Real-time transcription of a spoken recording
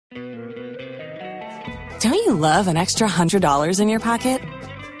Don't you love an extra $100 in your pocket?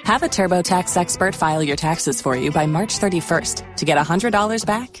 Have a TurboTax expert file your taxes for you by March 31st to get $100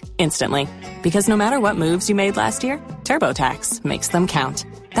 back instantly. Because no matter what moves you made last year, TurboTax makes them count.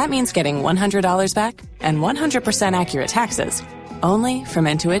 That means getting $100 back and 100% accurate taxes, only from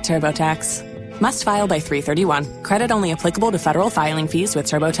Intuit TurboTax. Must file by 3/31. Credit only applicable to federal filing fees with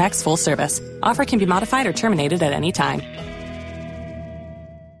TurboTax full service. Offer can be modified or terminated at any time.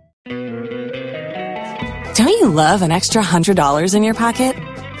 Don't you love an extra $100 in your pocket?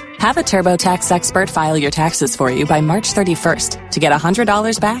 Have a TurboTax expert file your taxes for you by March 31st to get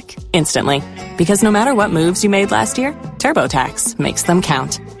 $100 back instantly. Because no matter what moves you made last year, TurboTax makes them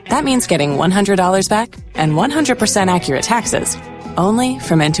count. That means getting $100 back and 100% accurate taxes, only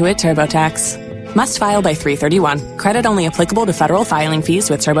from Intuit TurboTax. Must file by 3/31. Credit only applicable to federal filing fees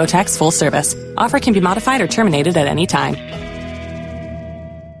with TurboTax full service. Offer can be modified or terminated at any time.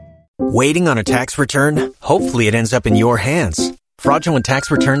 Waiting on a tax return? Hopefully it ends up in your hands. Fraudulent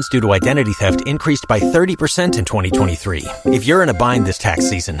tax returns due to identity theft increased by 30% in 2023. If you're in a bind this tax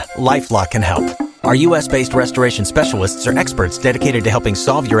season, LifeLock can help. Our U.S.-based restoration specialists are experts dedicated to helping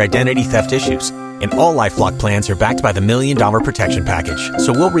solve your identity theft issues. And all LifeLock plans are backed by the $1 Million Protection Package.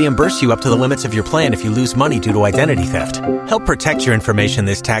 So we'll reimburse you up to the limits of your plan if you lose money due to identity theft. Help protect your information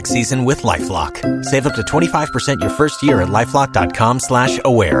this tax season with LifeLock. Save up to 25% your first year at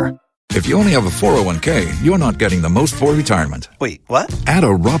LifeLock.com/aware. If you only have a 401k, you're not getting the most for retirement. Wait, what? Add a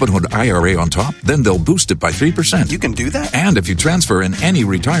Robinhood IRA on top, then they'll boost it by 3%. You can do that? And if you transfer in any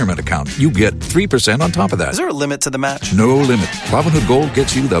retirement account, you get 3% on top of that. Is there a limit to the match? No limit. Robinhood Gold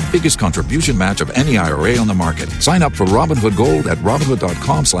gets you the biggest contribution match of any IRA on the market. Sign up for Robinhood Gold at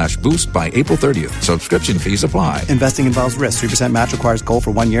Robinhood.com/boost by April 30th. Subscription fees apply. Investing involves risk. 3% match requires gold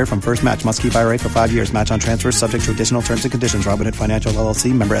for 1 year from first match. Must keep IRA for 5 years. Match on transfers subject to additional terms and conditions. Robinhood Financial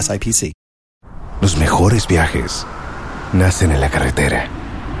LLC, member SIPC. Los mejores viajes nacen en la carretera,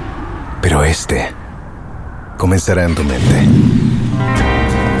 pero este comenzará en tu mente.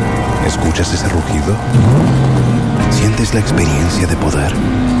 ¿Escuchas ese rugido? ¿Sientes la experiencia de poder?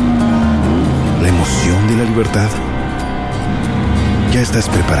 ¿La emoción de la libertad? Ya estás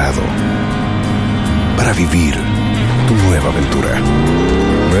preparado para vivir tu nueva aventura.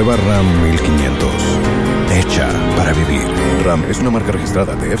 Nueva Ram 1500. Hecha para vivir. Ram es una marca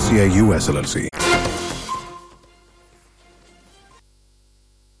registrada de FCI US LLC.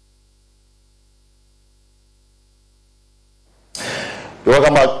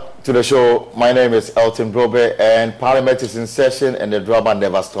 Welcome back to the show. My name is Elton Brobe, and Parliament is in session and the drama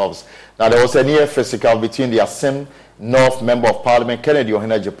never stops. Now, there was a near physical between the Asim North Member of Parliament, Kennedy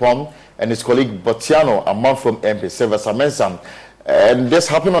Agyapong, and his colleague Botiano, a man from MP, Sylvester. And this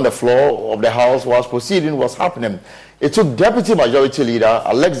happened on the floor of the House whilst proceeding was happening. It took Deputy Majority Leader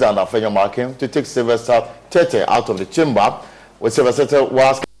Alexander Afenyo-Markin to take Sylvester Tetteh out of the chamber, with Sylvester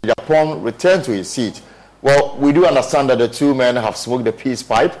whilst Agyapong returned to his seat. Well, we do understand that the two men have smoked the peace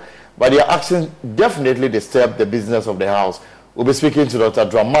pipe, but their actions definitely disturb the business of the House. We'll be speaking to Dr.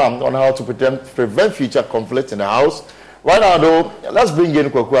 Draman on how to prevent future conflict in the House. Right now, though, let's bring in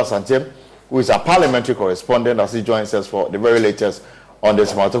Kwaku Asante, who is a parliamentary correspondent, as he joins us for the very latest on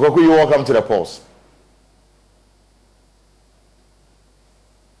this matter. Kwaku, you're welcome to the Pulse.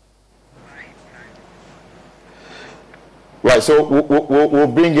 Right, so we'll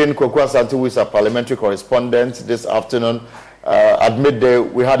bring in Kwaku Asante, who is a parliamentary correspondent this afternoon. At midday,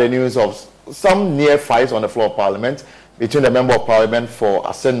 we had the news of some near fights on the floor of Parliament between the Member of Parliament for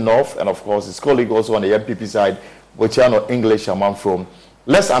Asen North and, of course, his colleague also on the MPP side, Botiano English, a man from.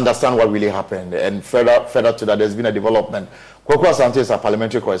 Let's understand what really happened. And further to that, there's been a development. Kwaku Asante is a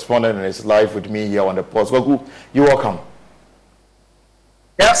parliamentary correspondent and is live with me here on the Pulse. Kwaku, you're welcome.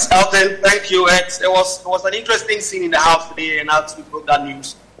 Yes, Elton, thank you. It was an interesting scene in the House today, and as we broke that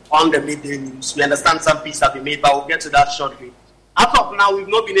news on the midday news, we understand some peace have been made, but we'll get to that shortly. As of now, we've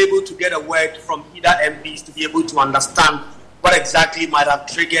not been able to get a word from either MPs to be able to understand what exactly might have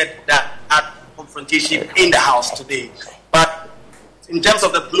triggered that confrontation in the House today. But in terms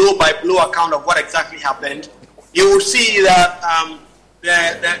of the blow-by-blow account of what exactly happened, you will see that the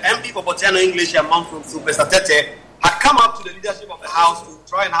MP for Botiano English, a man from Sylvester Tetteh, had come up to the leadership of the House to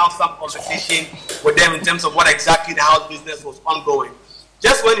try and have some conversation with them in terms of what exactly the House business was ongoing.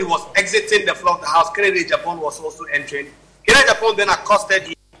 Just when he was exiting the floor of the House, Kennedy Agyapong was also entering. Kennedy Agyapong then accosted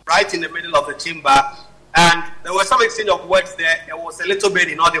him right in the middle of the chamber, and there was some exchange of words there. It was a little bit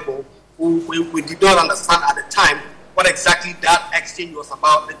inaudible. We did not understand at the time what exactly that exchange was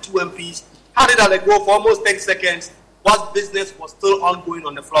about. The two MPs had it at a go for almost 10 seconds whilst business was still ongoing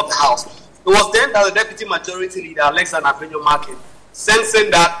on the floor of the House. It was then that the Deputy Majority Leader, Alexander Afenyo-Markin,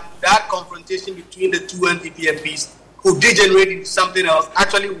 sensing that confrontation confrontation between the two NPP MPs who degenerated into something else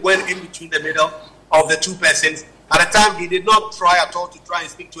actually went in between the middle of the two persons. At the time, he did not try at all to try and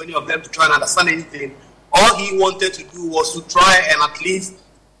speak to any of them to try and understand anything. All he wanted to do was to try and at least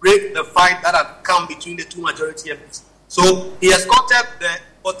break the fight that had come between the two majority MPs. So he escorted the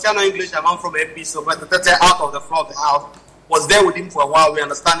Otiano English among from MP, Sylvester Tetteh, out of the floor of the House, was there with him for a while. We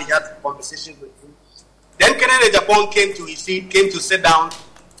understand he had conversations with him. Then Kennedy Agyapong came to his seat, came to sit down,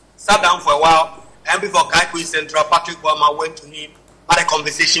 sat down for a while. MP for Kaikui Central, Patrick Boama, went to him, had a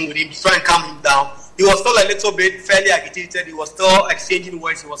conversation with him to try and calm him down. He was still a little bit fairly agitated. He was still exchanging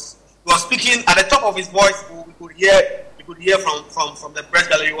words. He was speaking at the top of his voice. We could hear from the press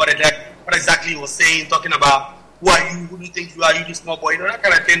gallery what exactly he was saying, talking about who are you, who do you think you are, you this small boy, that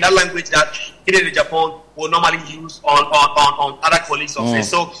kind of thing, that language that Kennedy Agyapong will normally use on other colleagues of his.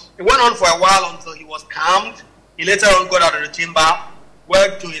 So it went on for a while until he was calmed. He later on got out of the chamber,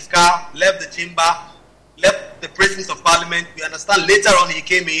 went to his car, left the chamber, left the presence of Parliament. We understand later on he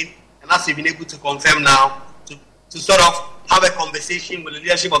came in, and as we've been able to confirm now, to sort of have a conversation with the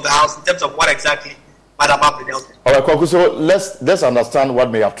leadership of the House in terms of what exactly might have happened. All right, Kwaku, so let's understand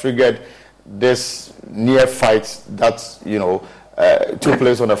what may have triggered this near fight that took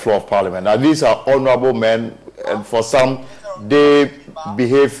place on the floor of Parliament. Now, these are honourable men, and for some, they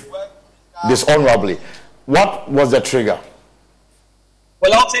behave dishonourably. What was the trigger?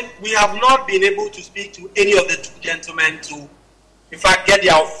 Well, Alton, we have not been able to speak to any of the two gentlemen to, in fact, get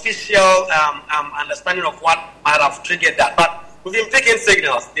their official understanding of what might have triggered that. But we've been taking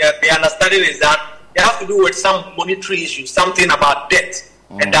signals. The understanding is that they have to do with some monetary issue, something about debt.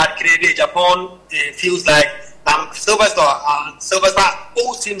 And that Kennedy Agyapong feels like Sylvester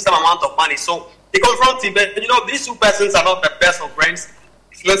owes him some amount of money. So they confront him. But, these two persons are not the best of friends.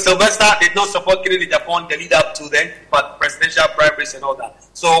 Sylvester did not support Kennedy Agyapong the lead up to then, but presidential primaries and all that.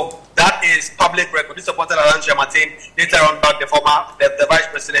 So that is public record. He supported Alan Martin, later on back the Vice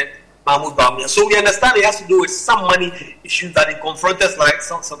President Mahmoud Bawumia. So we understand it has to do with some money issues that he confronted like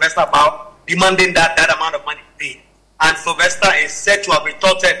Sylvester about demanding that amount of money paid. And Sylvester is said to have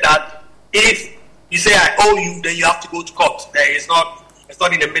retorted that if you say I owe you, then you have to go to court. It's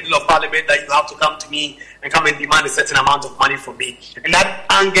not in the middle of Parliament that you have to come to me and come and demand a certain amount of money from me. And that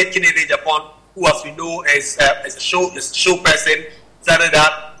angered Kennedy Agyapong, who, as we know, is a show person, said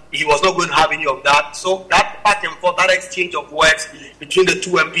that he was not going to have any of that. So that back and forth, that exchange of words between the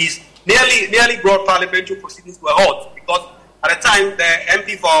two MPs nearly brought parliamentary proceedings to a halt, because at the time the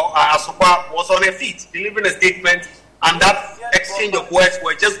MP for Asokwa was on her feet delivering a statement, and that exchange of words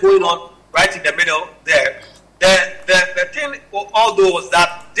were just going on right in the middle there. The thing, although, was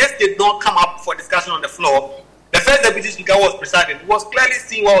that this did not come up for discussion on the floor. The first deputy speaker was presiding. He was clearly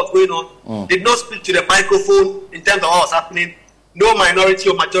seeing what was going on. Did not speak to the microphone in terms of what was happening. No minority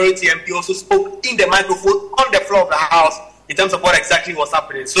or majority MP also spoke in the microphone on the floor of the House in terms of what exactly was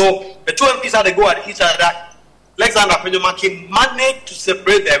happening. So the two MPs had to go at each other. Alexander Penyomaki managed to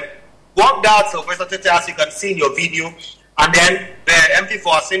separate them, walked out Sylvester Tetteh, as you can see in your video, and then the MP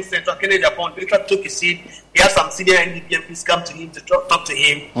for Asin Central, Kennedy Agyapong, took his seat. He had some senior NDP MPs come to him to talk to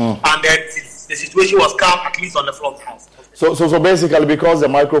him, and then the situation was calm, at least on the floor of the House. So basically, because the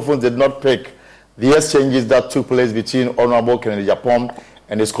microphones did not pick the exchanges that took place between Honourable Kennedy Agyapong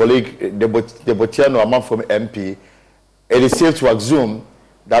and his colleague, Debotiano Amam from MP, it is safe to assume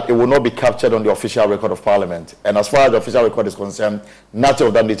that it will not be captured on the official record of Parliament. And as far as the official record is concerned, nothing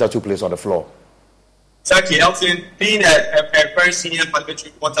of that nature took place on the floor. Exactly, Elton. Being a very senior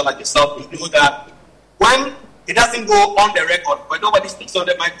parliamentary reporter like yourself, you know that when it doesn't go on the record, when nobody speaks on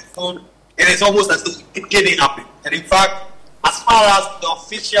the microphone, it is almost as though it didn't happen. And in fact, as far as the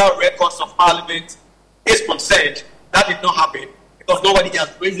official records of Parliament is concerned, that did not happen because nobody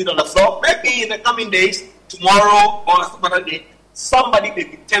has raised it on the floor. Maybe in the coming days, tomorrow or some other day, somebody may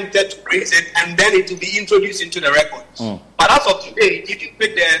be tempted to raise it and then it will be introduced into the record. But as of today, if you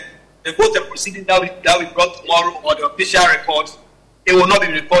pick the vote and proceeding that we brought tomorrow or the official records, it will not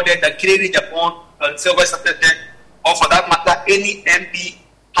be recorded that Kennedy Agyapong and Sylvester Tetteh, or for that matter, any MP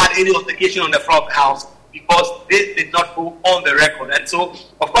had any altercation on the floor of the House, because this did not go on the record. And so,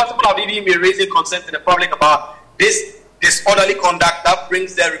 of course, people have even been raising concern to the public about this disorderly conduct that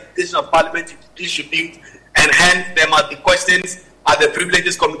brings the reputation of Parliament into disrepute, and hence there must be questions at the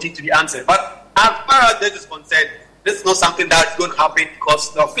Privileges Committee to be answered. But as far as this is concerned, this is not something that is going to happen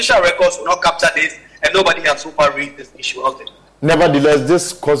because the official records will not capture this, and nobody has so far raised this issue out there. Nevertheless,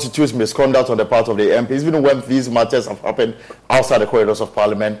 this constitutes misconduct on the part of the MPs, even when these matters have happened outside the corridors of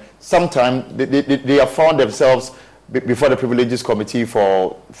Parliament. Sometimes they have found themselves before the Privileges Committee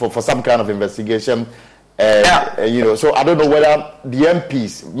for some kind of investigation, And, so I don't know whether the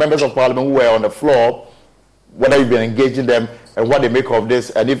MPs, members of parliament who were on the floor, whether you've been engaging them and what they make of this,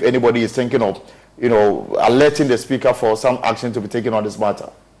 and if anybody is thinking of, alerting the speaker for some action to be taken on this matter.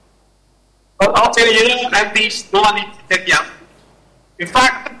 Well, I'll tell you, MPs normally take the action. In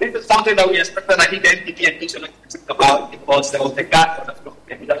fact, this is something that we expected. I think the NPP and Nation think about because there was the gap on the floor.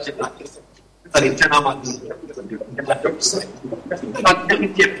 It's an internal matter.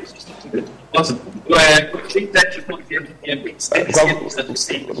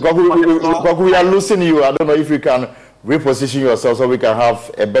 We are losing you. I don't know if you can reposition yourself so we can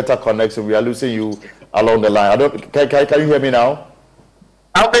have a better connection. We are losing you along the line. Can you hear me now?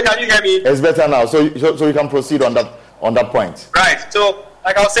 Okay, can you hear me? It's better now. So you can proceed on that point. Right. So,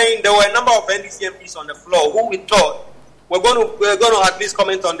 like I was saying, there were a number of NDC MPs on the floor who we thought we're going to at least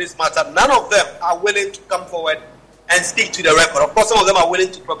comment on this matter. None of them are willing to come forward and speak to the record. Of course, some of them are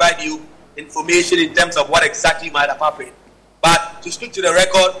willing to provide you information in terms of what exactly might have happened. But to speak to the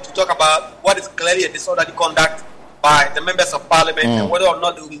record, to talk about what is clearly a disorderly conduct by the members of parliament and whether or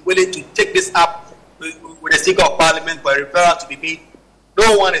not they will be willing to take this up with the Speaker of Parliament for a referral to be made,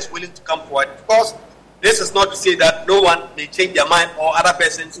 no one is willing to come forward. Of course, this is not to say that no one may change their mind or other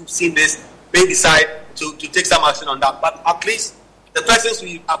persons who've seen this may decide to take some action on that. But at least the persons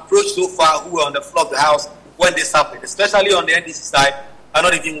we approached so far who were on the floor of the House when this happened, especially on the NDC side, are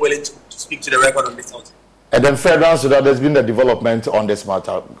not even willing to speak to the record on this matter. And then further so that there's been the development on this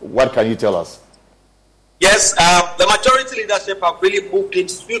matter. What can you tell us? Yes, the majority leadership have really moved in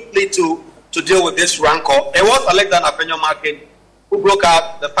swiftly to deal with this rancor. It was Alexander Afenyo-Markin who broke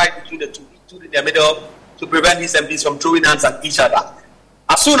out the fight between the two in the middle to prevent these MPs from throwing hands at each other.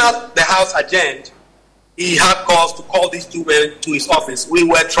 As soon as the House adjourned, he had cause to call these two men to his office. We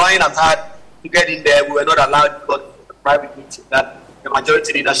were trying as hard to get in there. We were not allowed to go to the private meeting that the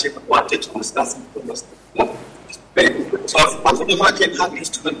majority leadership wanted to discuss. So Afenyo-Markin had these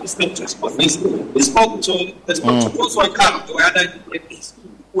two men to his office. He spoke to those who were other MPs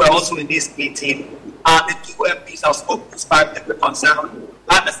who were also in this meeting. The two MPs have spoken to describe the reconcile.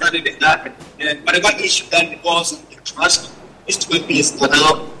 Understanding that whatever issue then was in trust, these two MPs are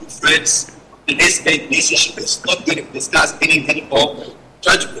now friends. And this issue is not going to be discussed anymore.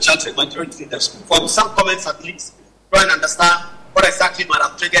 Trying to push out the majority leadership. From some comments at least, try and understand what exactly might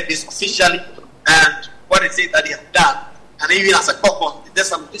have triggered this officially and what it is that they have done. And even as a couple, there's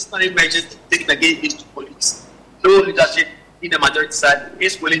some disciplinary measures taken against these two police. No leadership in the majority side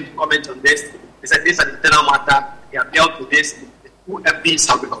is willing to comment on this. They said this is an internal matter. They have dealt with this. The two MPs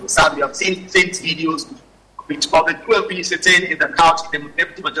have reconciled. We have seen videos of the two MPs sitting in the couch in the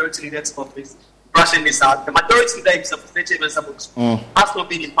deputy majority leader's office, brushing this out. The majority leader himself, has not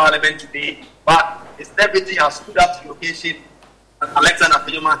been in parliament today, but his deputy has stood up to the occasion. And Alexander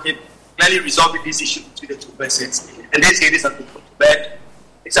Afenyo-Markin clearly resolving this issue between the two persons. And they say this has been put to bed.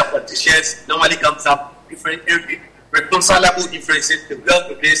 These are politicians. Normally comes up different reconcilable differences. They've dealt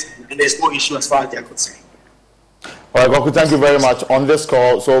with this, and there's no issue as far as they are concerned. All right, Goku, thank you very much on this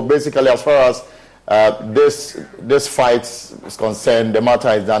call. So basically, as far as this fight is concerned, the matter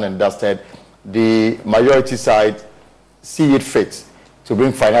is done and dusted. The majority side see it fit to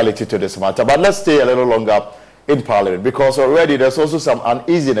bring finality to this matter. But let's stay a little longer in Parliament, because already there's also some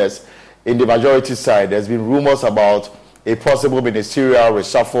uneasiness in the majority side. There's been rumors about a possible ministerial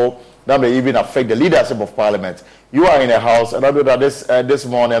reshuffle that may even affect the leadership of Parliament. You are in a House, and I know that this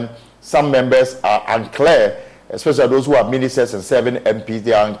morning some members are unclear, especially those who are ministers and serving MPs.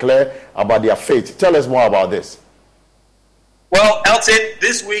 They are unclear about their fate. Tell us more about this. Well, Elton,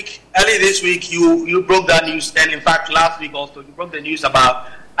 early this week, you broke that news, and in fact, last week also, you broke the news about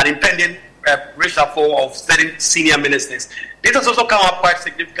an impending reshuffle of certain senior ministers. This has also come up quite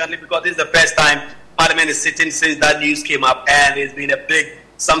significantly because this is the first time Parliament is sitting since that news came up, and it's been a big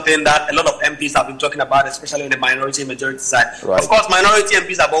something that a lot of MPs have been talking about, especially on the minority and majority side. Right. Of course, minority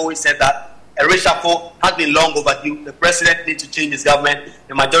MPs have always said that a reshuffle has been long overdue. The president needs to change his government.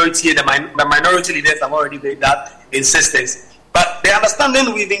 The majority and the minority leaders have already made that insistence. But the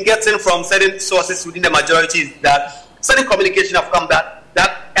understanding we've been getting from certain sources within the majority is that certain communication have come that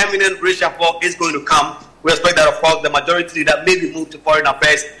eminent reshuffle is going to come. We expect that, of course, the majority leader may be moved to foreign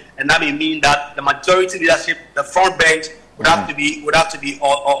affairs, and that may mean that the majority leadership, the front bench, would have to be rejected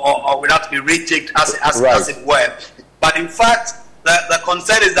as it were. But in fact, the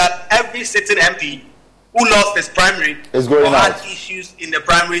concern is that every sitting MP who lost his primary or had issues in the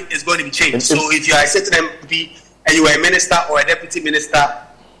primary is going to be changed. So if you are a sitting MP and you are a minister or a deputy minister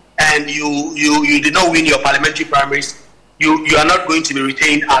and you did not win your parliamentary primaries, you are not going to be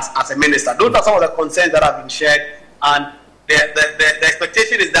retained as a minister. Those are some of the concerns that have been shared, and the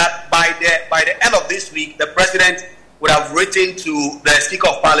expectation is that by the end of this week, the president would have written to the Speaker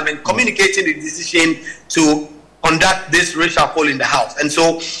of Parliament communicating the decision to conduct this racial poll in the House. And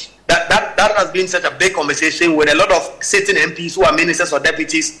so that has been such a big conversation with a lot of sitting MPs who are ministers or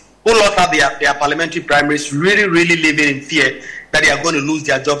deputies who lost out their parliamentary primaries, really, really living in fear that they are going to lose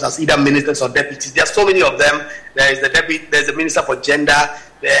their jobs as either ministers or deputies. There are so many of them. There's the Minister for Gender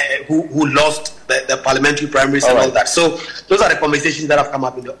who lost the parliamentary primaries all that. So those are the conversations that have come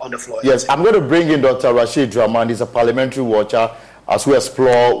up on the floor. Yes, I'm going to bring in Dr. Rashid Draman. He's a parliamentary watcher as we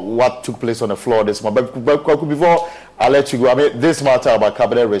explore what took place on the floor this month. But before I let you go, I mean, this matter about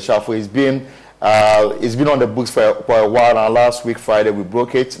cabinet reshuffle is being it's been on the books for a while, and last week Friday we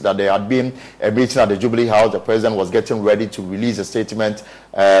broke it that there had been a meeting at the Jubilee House. The president was getting ready to release a statement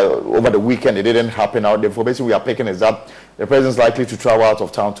over the weekend. It didn't happen. Now the information we are picking is that the president is likely to travel out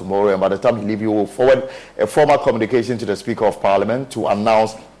of town tomorrow, and by the time he leaves, he will forward a formal communication to the Speaker of Parliament to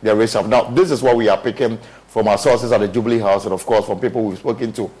announce the reshuffle. Now this is what we are picking from our sources at the Jubilee House, and of course from people we've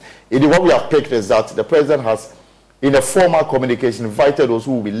spoken to. What we have picked is that the president has, in a formal communication, invited those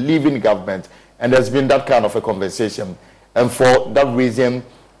who will be leaving government. And there's been that kind of a conversation. And for that reason,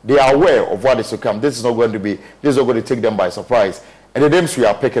 they are aware of what is to come. This is not going to take them by surprise. And the names we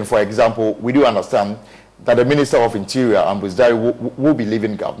are picking, for example, we do understand that the Minister of Interior, Ambrose Dari, will be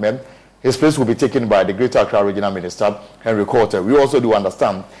leaving government. His place will be taken by the Greater Accra Regional Minister, Henry Coulter. We also do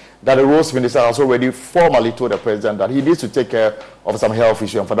understand that the Roads Minister has already formally told the President that he needs to take care of some health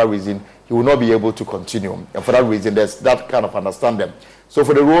issue, and for that reason, he will not be able to continue. And for that reason, there's that kind of understanding. So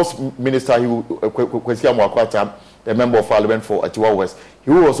for the Roads Minister, Kwesi Amoakwata, the Member of Parliament for Atiwa West, he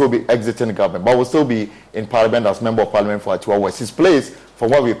will also be exiting government, but will still be in Parliament as Member of Parliament for Atiwa West. His place,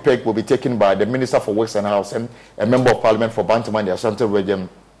 from what we picked, will be taken by the Minister for Works and Housing, a Member of Parliament for Bantam and the Ashanti Region,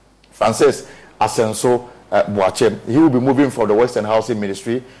 Francis Asenso Boache. He will be moving from the Works and Housing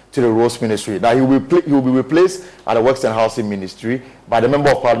Ministry to the Roads Ministry. Now he will be replaced at the Works and Housing Ministry by the Member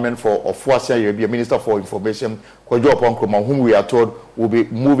of Parliament for Ofuasia Yebi, Minister for Information, Agyapong, whom we are told will be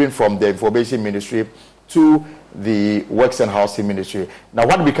moving from the Information Ministry to the Works and Housing Ministry. Now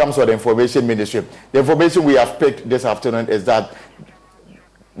what becomes of the Information Ministry? The information we have picked this afternoon is that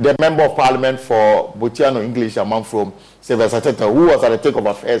the Member of Parliament for Botiano English among from Sylvester, Tetteh, who was at the Take of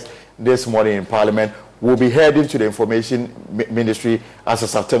Affairs this morning in Parliament, will be heading to the Information Ministry as a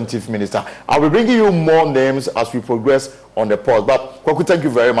substantive minister. I'll be bringing you more names as we progress on the pause. But Kwaku, thank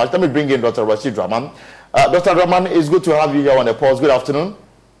you very much. Let me bring in Dr. Rashid Draman. Dr. Draman, it's good to have you here on the pause. Good afternoon.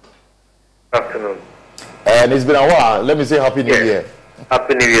 Good afternoon. And it's been a while. Let me say Happy New Year.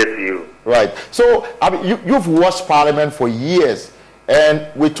 Happy New Year to you. Right. So I mean, you've watched Parliament for years, and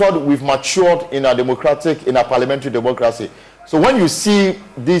we thought we've matured in our parliamentary democracy. So when you see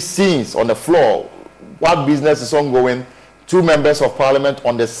these scenes on the floor, what business is ongoing, two members of Parliament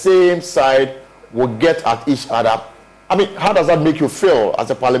on the same side will get at each other. I mean, how does that make you feel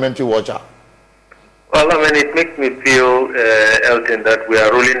as a parliamentary watcher? Well, I mean, it makes me feel, Elton, that we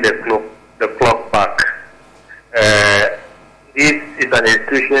are rolling the clock back. This is an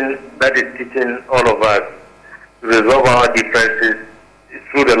institution that is teaching all of us to resolve our differences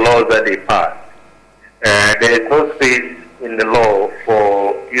through the laws that they pass. There is no space in the law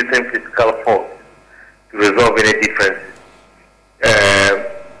for using physical force to resolve any differences.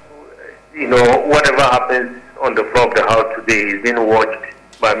 Whatever happens on the floor of the House today is being watched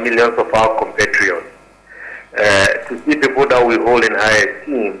by millions of our compatriots. To see people that we hold in high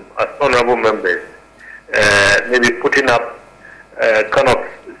esteem as honorable members, maybe putting up kind of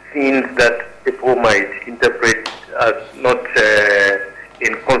scenes that people might interpret as not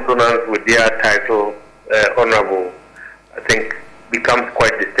in consonance with their title, honorable, I think becomes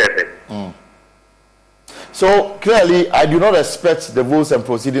quite disturbing. Mm. So clearly, I do not expect the rules and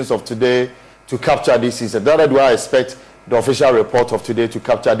proceedings of today to capture this incident. Neither do I expect the official report of today to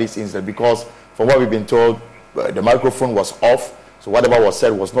capture this incident, because from what we've been told, the microphone was off, so whatever was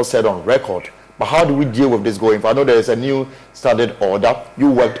said was not said on record. But how do we deal with this going forward? I know there is a new standard order.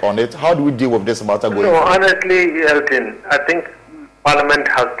 You worked on it. How do we deal with this matter going forward? Honestly, Elton, I think Parliament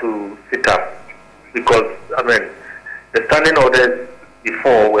has to sit up, because, I mean, the standing orders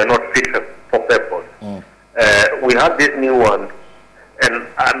before were not fit for purpose. Mm. We have this new one, and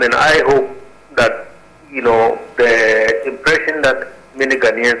I mean, I hope that, the impression that many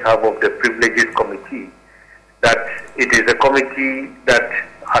Ghanaians have of the Privileges Committee, that it is a committee that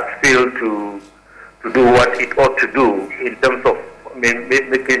has failed to do what it ought to do in terms of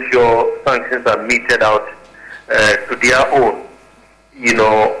making sure sanctions are meted out to their own.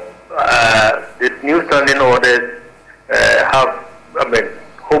 This new standing orders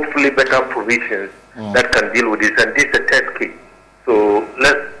hopefully hopefully better provisions that can deal with this. And this is a test case. So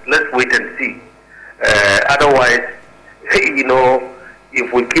let's wait and see. Otherwise,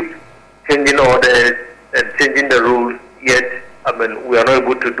 if we keep changing orders and changing the rules, yet we are not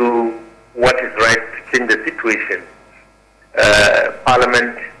able to do what is right to change the situation,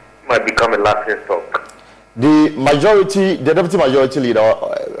 Parliament might become a laughing stock. The deputy majority leader,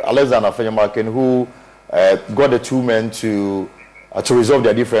 Alexander Afenyomarkin, who got the two men to resolve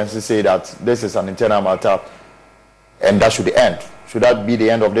their differences, say that this is an internal matter and that should end. Should that be the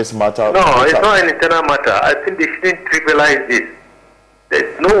end of this matter? No, it's not an internal matter. I think they shouldn't trivialize this.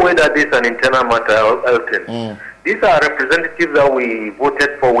 There's no way that this is an internal matter, Elton. These are representatives that we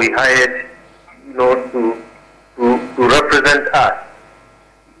voted for, we hired, to represent us.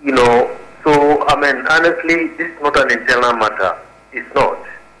 So, honestly, this is not an internal matter. It's not.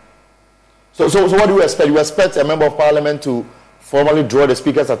 So what do you expect? You expect a member of parliament to formally draw the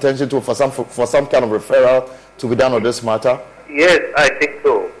speaker's attention to for some kind of referral to be done on this matter? Yes, I think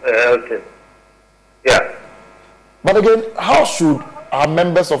so, Elton. Yeah. But again, how should our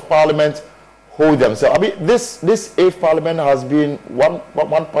members of parliament hold themselves? This 8th parliament has been one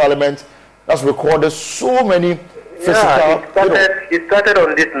parliament that's recorded so many physical... Yeah, it started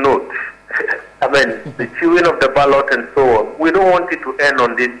on this note. The chewing of the ballot and so on. We don't want it to end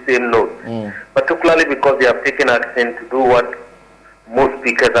on this same note, particularly because they have taken action to do what most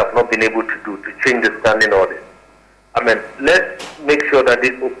speakers have not been able to do, to change the standing orders. Let's make sure that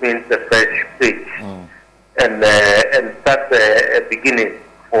this opens a fresh page and that's a beginning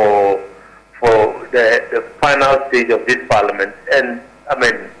for the final stage of this parliament and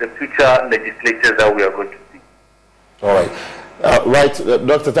the future legislatures that we are going to see. All right.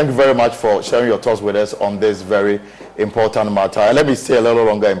 Doctor, thank you very much for sharing your thoughts with us on this very important matter. And let me stay a little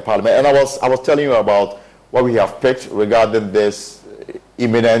longer in Parliament. And I was telling you about what we have picked regarding this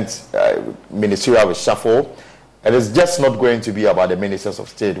imminent ministerial reshuffle. And it's just not going to be about the ministers of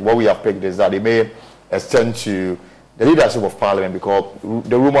state. What we have picked is that it may extend to the leadership of Parliament, because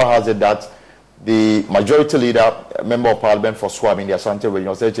the rumor has it that the majority leader, member of Parliament for Swam in the Asante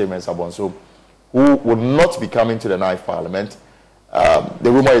region, Tetteh Sabonso, who would not be coming to the 9th Parliament,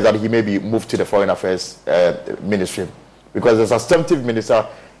 the rumor is that he may be moved to the Foreign Affairs Ministry, because the substantive minister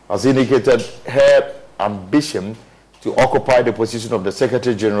has indicated her ambition to occupy the position of the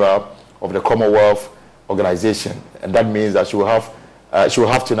Secretary General of the Commonwealth Organization, and that means that she will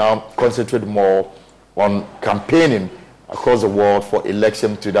have to now concentrate more on campaigning across the world for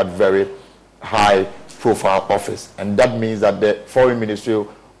election to that very high-profile office, and that means that the Foreign Ministry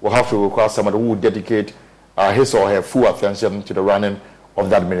will have to require somebody who will dedicate his or her full attention to the running of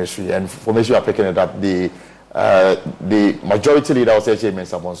that ministry. And information are picking it up. The majority leader of Tetteh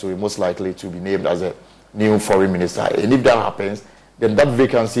Sabonso will most likely to be named as a new foreign minister. And if that happens, then that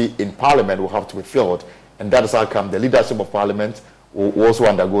vacancy in Parliament will have to be filled. And that is how come the leadership of Parliament will also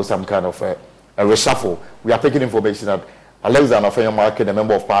undergo some kind of a reshuffle. We are picking information that Alexander Afenyomarkin, a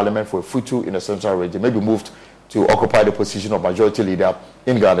member of Parliament for Futu in the Central Region, may be moved to occupy the position of majority leader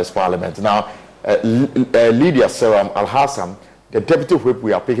in Ghana's Parliament. Now, Lydia Seram Al-Hassan, the deputy whip,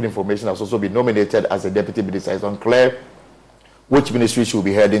 we are picking information, has also been nominated as a deputy minister. It's unclear which ministry she will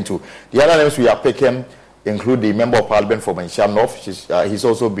be heading to. The other names we are picking include the member of Parliament for Mancham North. He's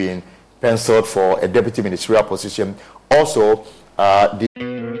also been penciled for a deputy ministerial position. Also,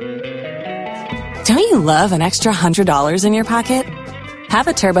 Don't you love an extra $100 in your pocket? Have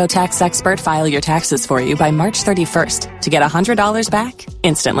a TurboTax expert file your taxes for you by March 31st to get $100 back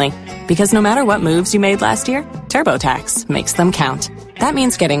instantly. Because no matter what moves you made last year, TurboTax makes them count. That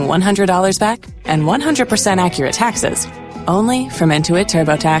means getting $100 back and 100% accurate taxes only from Intuit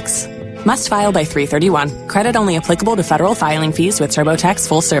TurboTax. Must file by 3/31. Credit only applicable to federal filing fees with TurboTax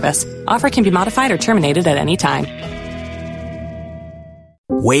full service. Offer can be modified or terminated at any time.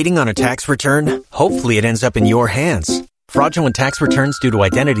 Waiting on a tax return? Hopefully it ends up in your hands. Fraudulent tax returns due to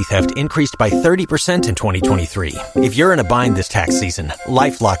identity theft increased by 30% in 2023. If you're in a bind this tax season,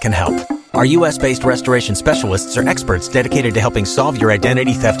 LifeLock can help. Our U.S.-based restoration specialists are experts dedicated to helping solve your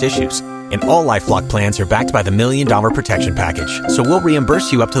identity theft issues. And all LifeLock plans are backed by the $1 Million Protection Package. So we'll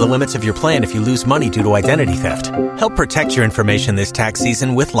reimburse you up to the limits of your plan if you lose money due to identity theft. Help protect your information this tax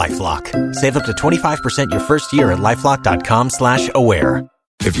season with LifeLock. Save up to 25% your first year at LifeLock.com/aware.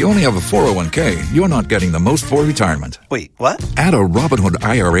 If you only have a 401k, you're not getting the most for retirement. Wait, what? Add a Robinhood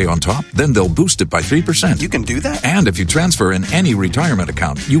IRA on top, then they'll boost it by 3%. You can do that? And if you transfer in any retirement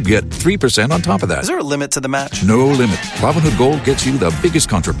account, you get 3% on top of that. Is there a limit to the match? No limit. Robinhood Gold gets you the biggest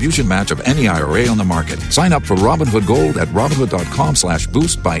contribution match of any IRA on the market. Sign up for Robinhood Gold at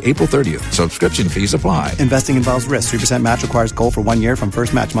Robinhood.com/boost by April 30th. Subscription fees apply. Investing involves risk. 3% match requires gold for 1 year from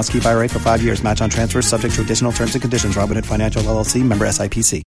first match. Must keep IRA for 5 years. Match on transfers subject to additional terms and conditions. Robinhood Financial LLC. Member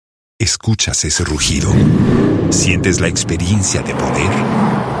SIPC. ¿Escuchas ese rugido? ¿Sientes la experiencia de poder?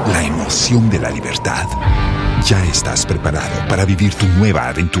 ¿La emoción de la libertad? Ya estás preparado para vivir tu nueva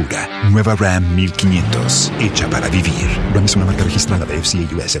aventura. Nueva Ram 1500, hecha para vivir. Ram es una marca registrada de FCA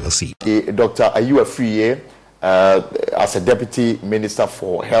US LLC. Dr. Ayu Afriye, as a Deputy Minister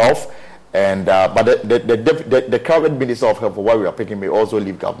for Health, and but the current Minister of Health, for what we are picking, may also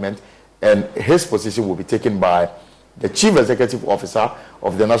leave government, and his position will be taken by the Chief Executive Officer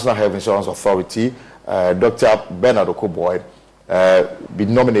of the National Health Insurance Authority, Dr. Bernard Okoboy, be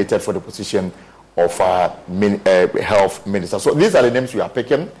nominated for the position of Health Minister. So these are the names we are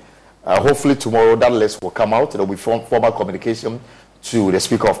picking. Hopefully tomorrow that list will come out. There will be formal communication to the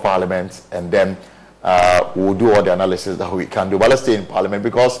Speaker of Parliament, and then we'll do all the analysis that we can do. But let's stay in Parliament,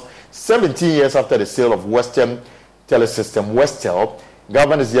 because 17 years after the sale of Western Telesystem, Westel,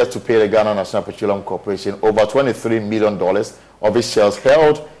 government is yet to pay the Ghana National Petroleum Corporation over $23 million of its shares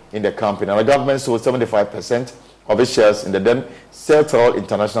held in the company. And the government sold 75% of its shares in the then Celtel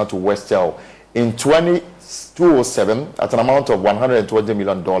International to Westel in 2007 at an amount of $120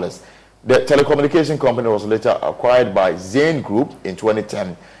 million. The telecommunication company was later acquired by Zain Group in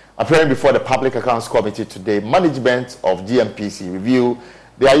 2010. Appearing before the Public Accounts Committee today, management of GNPC review,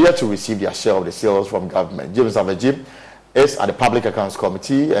 they are yet to receive their share of the sales from government. James Avajib is at the Public Accounts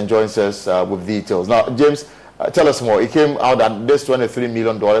Committee and joins us with details. Now, James, tell us more. It came out that this $23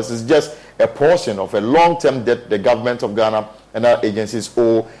 million is just a portion of a long-term debt the government of Ghana and our agencies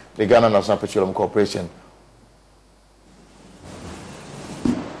owe the Ghana National Petroleum Corporation.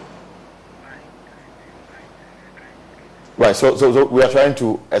 Right, so we are trying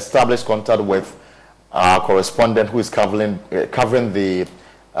to establish contact with our correspondent who is covering the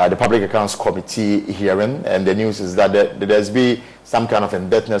Public Accounts Committee hearing, and the news is that there's been some kind of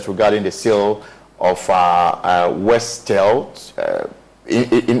indebtedness regarding the sale of Westel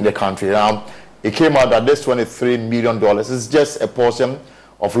in the country. Now, it came out that this $23 million is just a portion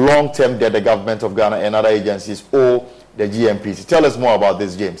of long-term debt the government of Ghana and other agencies owe the GNPC. Tell us more about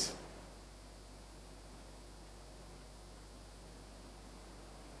this, James.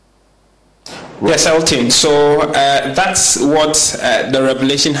 Yes, Elton. So that's what the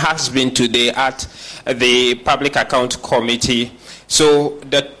revelation has been today at the Public Account Committee. So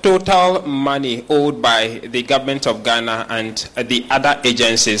the total money owed by the government of Ghana and the other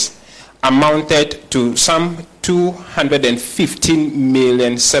agencies amounted to some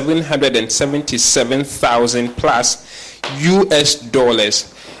 $215,777,000 plus US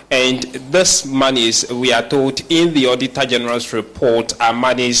dollars. And this monies, we are told in the Auditor General's report, are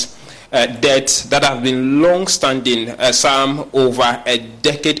monies debts that have been long-standing, some over a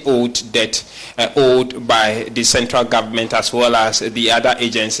decade-old debt owed by the central government as well as the other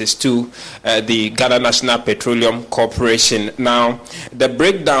agencies to the Ghana National Petroleum Corporation. Now, the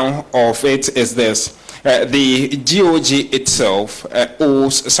breakdown of it is this. The GOG itself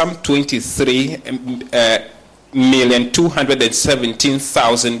owes some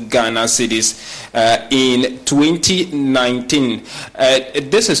 23,217,000 Ghana cedis in 2019.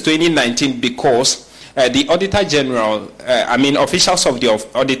 This is 2019 because the Auditor General, officials of the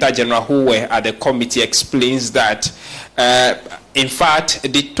Auditor General who were at the committee explains that in fact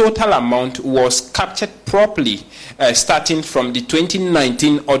the total amount was captured properly starting from the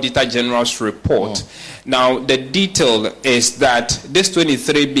 2019 Auditor General's report. Now, the detail is that this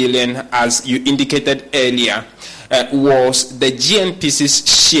 23 billion, as you indicated earlier, was the GNPC's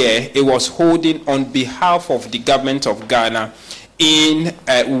share it was holding on behalf of the government of Ghana in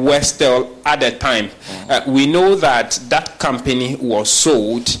Westel at the time. We know that that company was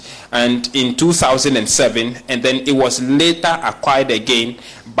sold and in 2007, and then it was later acquired again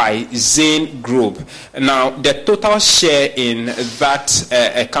by Zain Group. Now, the total share in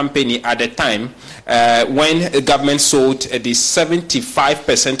that company at the time, when the government sold the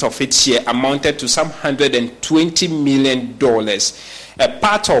 75% of its share, amounted to some $120 million.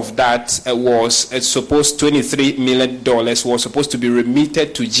 Part of that was supposed $23 million was supposed to be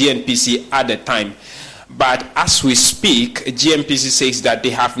remitted to GNPC at the time. But as we speak, GNPC says that they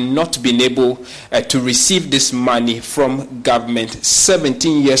have not been able to receive this money from government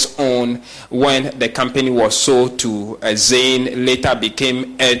 17 years on, when the company was sold to Zain, later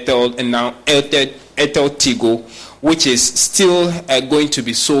became Airtel, and now Airtel Tigo, which is still going to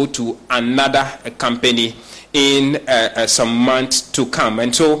be sold to another company in some months to come.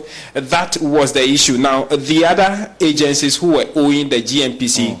 And so that was the issue. Now, the other agencies who were owing the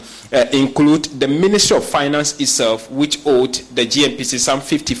GNPC include the Ministry of Finance itself, which owed the GNPC some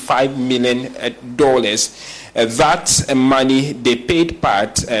 $55 million. That money, they paid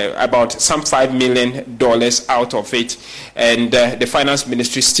part, about some $5 million out of it, and the Finance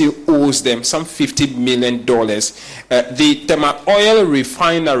Ministry still owes them some $50 million. The Tetteh Oil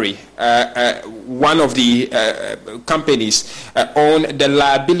Refinery, one of the companies on the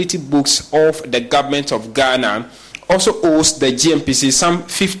liability books of the government of Ghana, also owes the GNPC some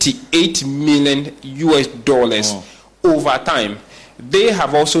 $58 million over time. They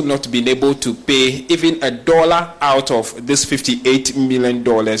have also not been able to pay even $1 out of this $58 million.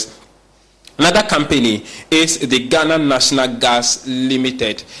 Another company is the Ghana National Gas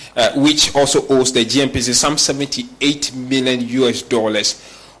Limited, which also owes the GNPC some $78 million.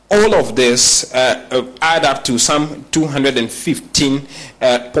 All of this add up to some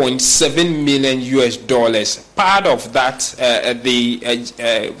 $215.7 million. Part of that,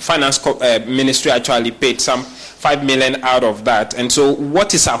 the Finance Ministry actually paid some $5 million out of that. And so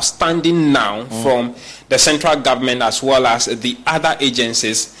what is outstanding now from the central government as well as the other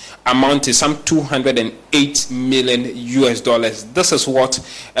agencies amount to some $208 million. This is what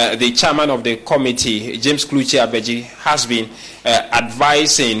the chairman of the committee, James Kluchi-Abeji, has been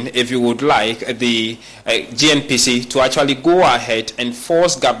advising, if you would like, the GNPC to actually go ahead and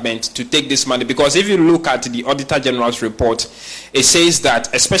force government to take this money. Because if you look at the Auditor General's report, it says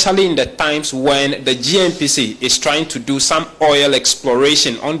that especially in the times when the GNPC is trying to do some oil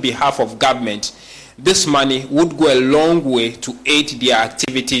exploration on behalf of government, this money would go a long way to aid their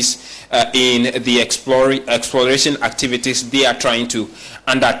activities in the exploration activities they are trying to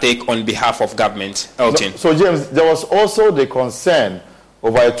undertake on behalf of government. Elton. So James, there was also the concern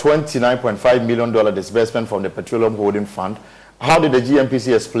over a $29.5 million disbursement from the Petroleum Holding Fund. How did the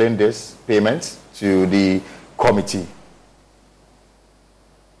GNPC explain this payment to the committee?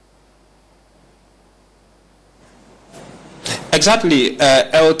 Exactly,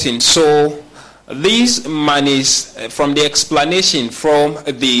 Elton. So these monies, from the explanation from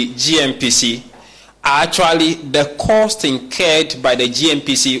the GNPC, are actually the cost incurred by the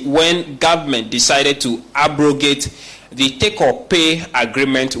GNPC when government decided to abrogate the take-or-pay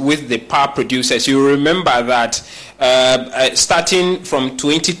agreement with the power producers. You remember that starting from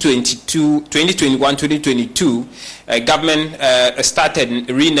 2021-2022, government started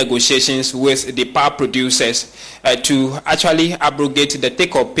renegotiations with the power producers to actually abrogate the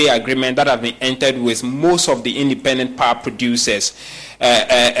take-or-pay agreement that have been entered with most of the independent power producers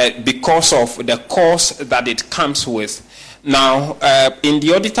because of the cost that it comes with. Now, in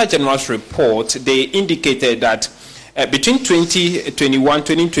the Auditor General's report, they indicated that between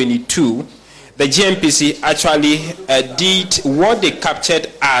 2021-2022, the GNPC actually did what they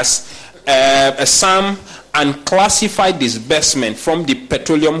captured as some unclassified disbursement from the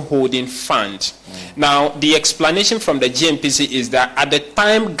Petroleum Holding Fund. Now, the explanation from the GNPC is that at the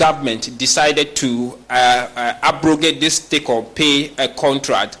time government decided to abrogate this take-or-pay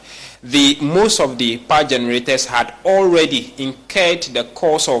contract, most of the power generators had already incurred the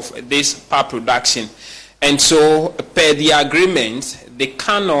cost of this power production. And so, per the agreement, they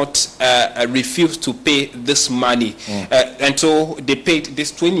cannot refuse to pay this money. And so they paid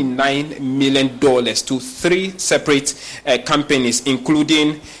this $29 million to three separate companies,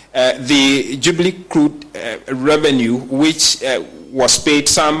 including the Jubilee Crude Revenue, which was paid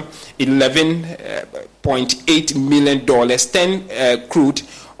some $11.8 million. 10 Crude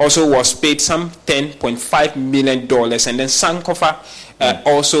also was paid some $10.5 million. And then Sankofa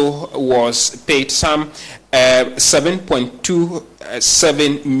also was paid some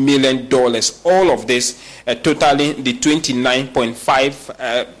 $7.27 million. All of this totaling the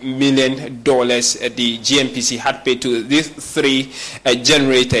 $29.5 million the GNPC had paid to these three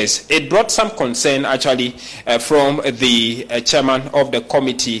generators. It brought some concern actually from the chairman of the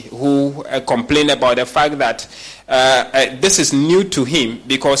committee, who complained about the fact that this is new to him,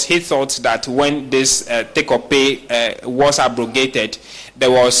 because he thought that when this take-or-pay was abrogated, there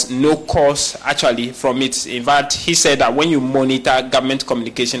was no cost actually from it. In fact, he said that when you monitor government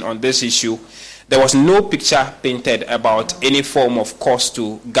communication on this issue, there was no picture painted about any form of cost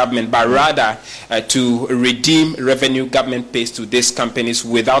to government, but rather to redeem revenue government pays to these companies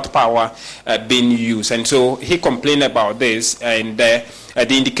without power being used. And so he complained about this, and the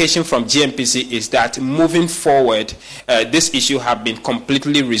indication from GMPC is that moving forward, this issue have been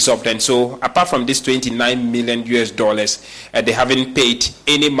completely resolved. And so apart from this $29 million, they haven't paid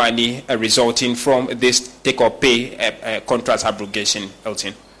any money resulting from this take-or-pay contract abrogation,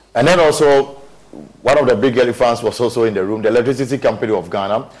 Elton. And then also, one of the big elephants was also in the room, the Electricity Company of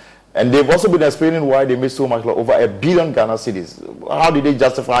Ghana. And they've also been explaining why they made so much, like over $1 billion Ghana cedis. How did they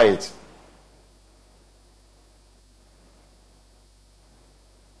justify it?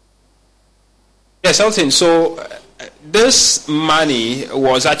 Yes, Elton. So this money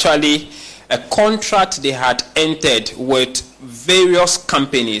was actually a contract they had entered with various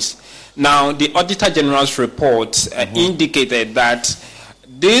companies. Now, the Auditor General's report indicated that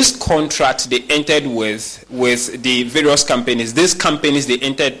this contract they entered with the various companies, these companies they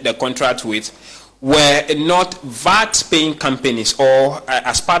entered the contract with were not VAT-paying companies, or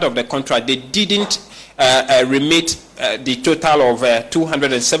as part of the contract, they didn't remit the total of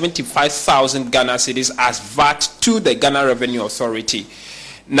 275,000 Ghana cedis as VAT to the Ghana Revenue Authority.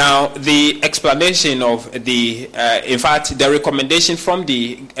 Now, the explanation of in fact, the recommendation from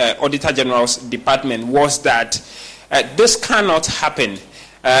the Auditor General's department was that this cannot happen.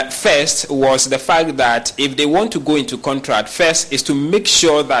 First was the fact that if they want to go into contract, first is to make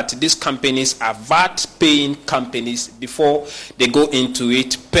sure that these companies are VAT-paying companies before they go into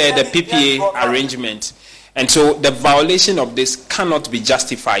it per the PPA arrangement. And so the violation of this cannot be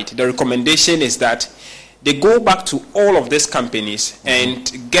justified. The recommendation is that they go back to all of these companies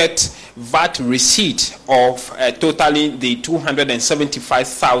and get VAT receipt of totaling the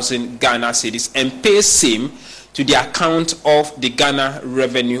 275,000 Ghana cedis and pay same to the account of the Ghana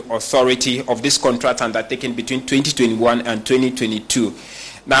Revenue Authority of this contract undertaken between 2021 and 2022.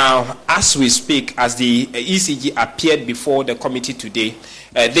 Now, as we speak, as the ECG appeared before the committee today,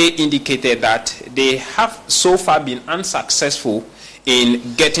 they indicated that they have so far been unsuccessful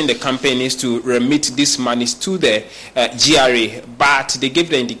in getting the companies to remit these monies to the GRA, but they gave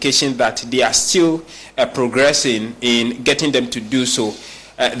the indication that they are still progressing in getting them to do so.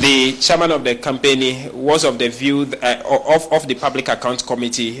 The chairman of the company was of the view of the Public Accounts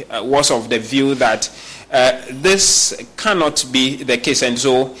Committee was of the view that this cannot be the case, and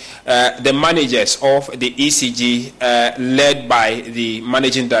so the managers of the ECG, led by the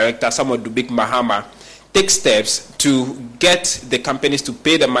managing director Samuel Dubik Mahama, take steps to get the companies to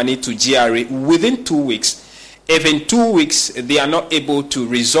pay the money to GRA within 2 weeks. If in 2 weeks they are not able to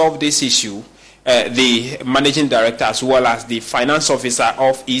resolve this issue, the managing director as well as the finance officer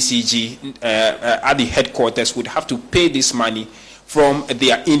of ECG at the headquarters would have to pay this money from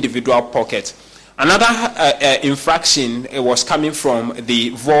their individual pocket. Another infraction was coming from the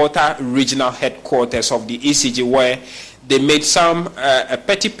Volta regional headquarters of the ECG, where they made some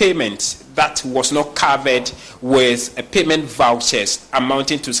petty payments that was not covered with payment vouchers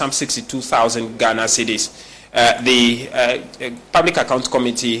amounting to some 62,000 Ghana cedis. The Public Accounts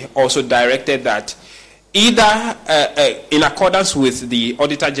Committee also directed that either in accordance with the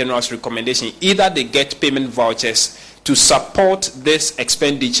Auditor General's recommendation, either they get payment vouchers to support this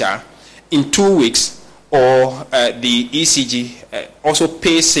expenditure in 2 weeks, or the ECG also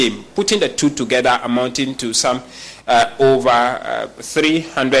pays same, putting the two together amounting to some over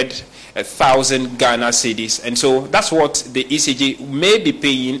 300,000 Ghana cedis. And so that's what the ECG may be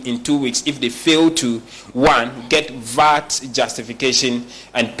paying in 2 weeks if they fail to, one, get VAT justification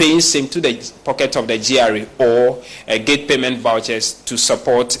and paying same to the pocket of the GRA, or get payment vouchers to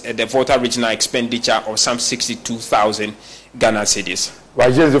support the Volta regional expenditure of some 62,000 Ghana cedis.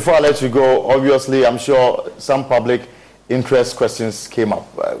 Right, James, before I let you go, obviously, I'm sure some public interest questions came up.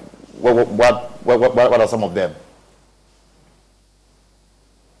 What are some of them?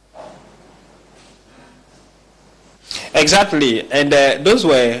 Exactly, and those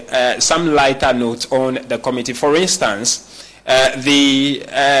were some lighter notes on the committee. For instance, the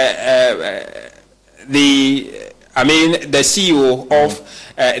CEO of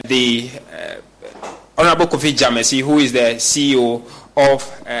the Honorable Kofi Jamesi, who is the CEO of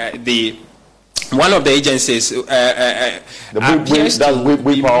one of the agencies, appears to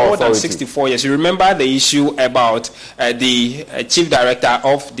be more than 64 years. You remember the issue about the chief director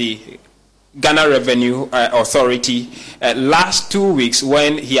of the Ghana Revenue Authority last 2 weeks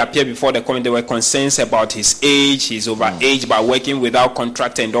when he appeared before the committee. There were concerns about his age, he's overage by working without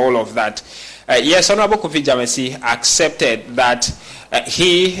contract and all of that. Yes, Honorable Kofi Jamesi accepted that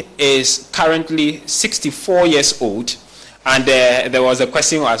he is currently 64 years old And there was a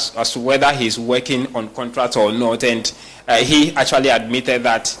question as to whether he's working on contract or not. And he actually admitted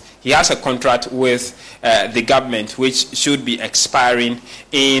that he has a contract with the government, which should be expiring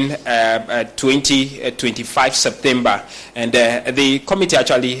in 2025 September. And the committee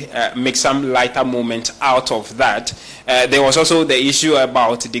actually makes some lighter moment out of that. There was also the issue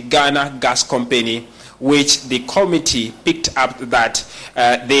about the Ghana Gas Company, which the committee picked up that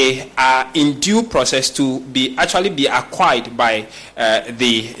they are in due process to be acquired by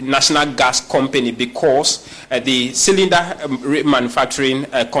the National Gas Company, because the cylinder manufacturing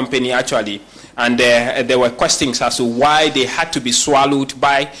company actually, and there were questions as to why they had to be swallowed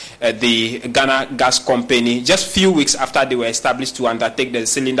by the Ghana Gas Company just few weeks after they were established to undertake the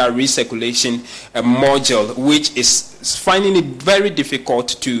cylinder recirculation module, which is finding it very difficult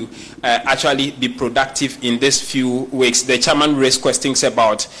to actually be productive in these few weeks. The chairman raised questions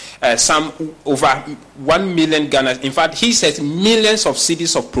about some over 1 million Ghana. In fact, he says millions of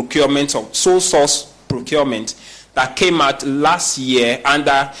cedis of procurement, of sole source procurement, that came out last year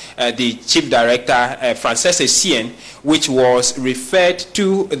under the Chief Director, Francis Essien, which was referred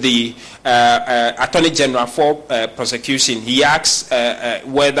to the Attorney General for prosecution. He asked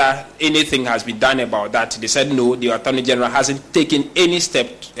whether anything has been done about that. They said no, the Attorney General hasn't taken any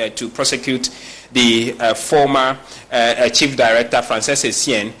step to prosecute the former Chief Director, Francis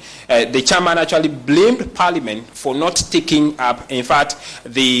Essien. The chairman actually blamed Parliament for not taking up. In fact,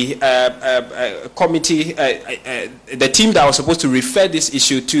 the committee, the team that was supposed to refer this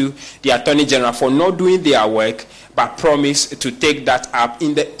issue to the Attorney General for not doing their work, but promised to take that up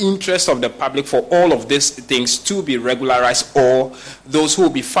in the interest of the public for all of these things to be regularized, or those who will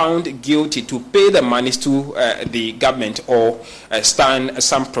be found guilty to pay the monies to the government or stand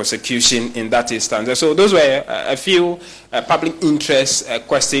some prosecution in that instance. So those were a few public interest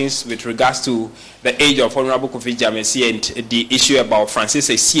questions with regards to the age of Honorable Kofi Jamesi and the issue about Francis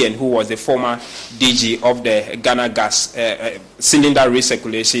Essien, who was the former DG of the Ghana Gas Cylinder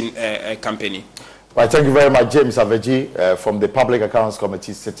Recirculation Company. Well, thank you very much, James Aveji, from the Public Accounts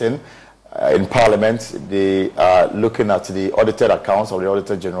Committee sitting in Parliament. They are looking at the audited accounts of the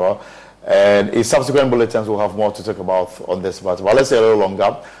Auditor General, and in subsequent bulletins we'll have more to talk about on this matter. But let's say a little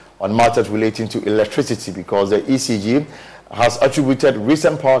longer on matters relating to electricity, because the ECG has attributed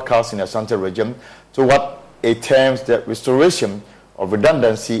recent power cuts in the Ashanti region to what it terms the restoration of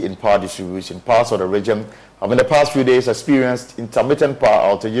redundancy in power distribution. Parts of the region have in the past few days experienced intermittent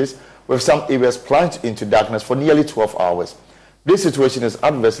power outages, with some areas plunged into darkness for nearly 12 hours. This situation is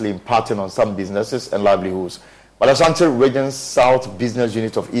adversely impacting on some businesses and livelihoods. But the Ashanti Region South Business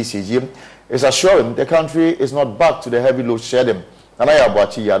Unit of ECG is assuring the country is not back to the heavy load shedding. Nanaya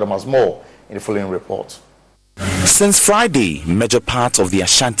Abuachi Yadom has more in the following report. Since Friday, major parts of the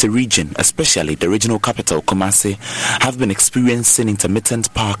Ashanti region, especially the regional capital, Kumasi, have been experiencing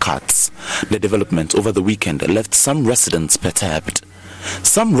intermittent power cuts. The development over the weekend left some residents perturbed.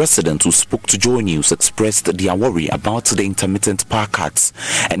 Some residents who spoke to Joy News expressed their worry about the intermittent power cuts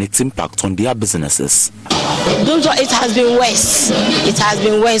and its impact on their businesses. It has been worse. It has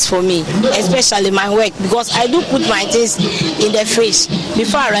been worse for me, especially my work, because I do put my things in the fridge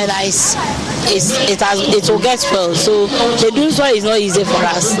before I realize it will get spoiled. So the doing so is not easy for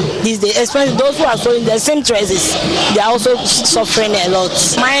us these days, especially those who are sewing the same dresses. They are also suffering a lot.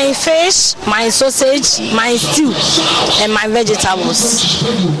 My fish, my sausage, my stew, and my vegetables,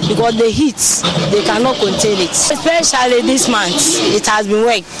 because the heat, they cannot contain it. Especially this month, it has been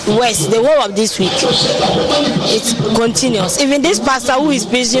worse. The whole of this week, it's continuous. Even this pastor who is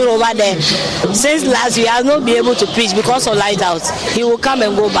preaching over there, since last week, has not been able to preach because of light out. He will come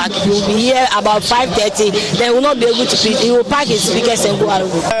and go back. He will be here about 5:30. Then he will not be able to preach. He will pack his speakers and go out.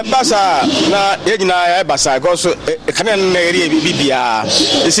 Basa na yejina basa because kana na area bibia.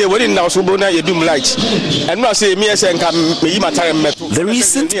 They say when now so bona you do light. And no say me say nka me matare meto. The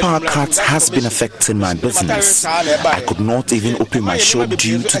recent power cut has been affecting my business. I could not even open my shop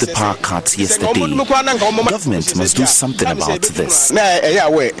due to the power cuts yesterday. Government must do something about this.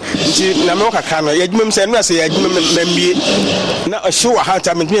 Nearly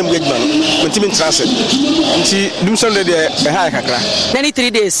 3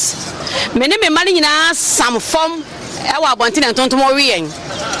 days. Many money in some form. I want to tomorrow.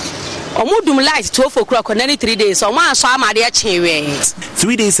 Light 12 o'clock on any 3 days.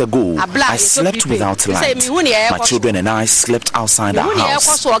 3 days ago, I slept without light. My children and I slept outside our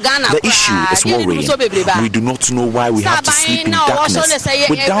house. The issue is worrying. We do not know why we have to sleep in darkness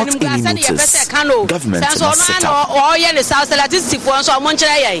without any notice. Government must set up.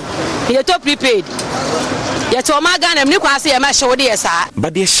 But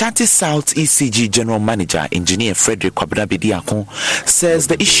the Ashanti South ECG General Manager, Engineer Frederick Kwabena says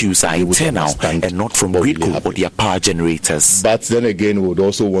the issues are internal and not from Gridco or their power generators. But then again, we would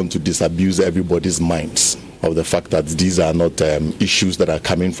also want to disabuse everybody's minds of the fact that these are not issues that are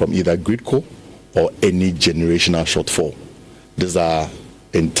coming from either Gridco or any generational shortfall. These are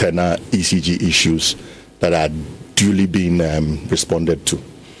internal ECG issues that are duly being responded to.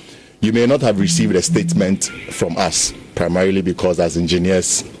 You may not have received a statement from us, primarily because as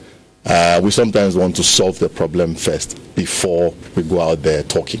engineers, we sometimes want to solve the problem first before we go out there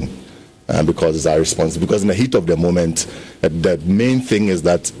talking, because it's our responsibility. Because in the heat of the moment, the main thing is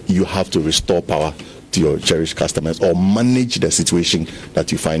that you have to restore power to your cherished customers or manage the situation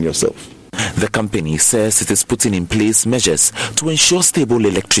that you find yourself. The company says it is putting in place measures to ensure stable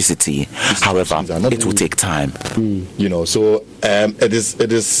electricity. However, it will take time. So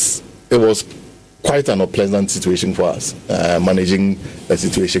it was quite an unpleasant situation for us, managing a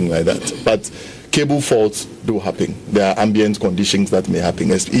situation like that. But cable faults do happen. There are ambient conditions that may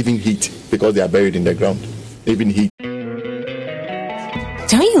happen, even heat, because they are buried in the ground. Even heat.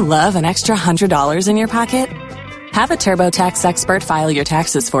 Don't you love an extra $100 in your pocket? Have a TurboTax expert file your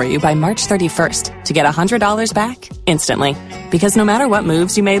taxes for you by March 31st to get $100 back instantly. Because no matter what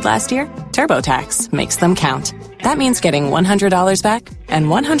moves you made last year, TurboTax makes them count. That means getting $100 back and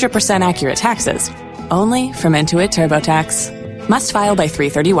 100% accurate taxes, only from Intuit TurboTax. Must file by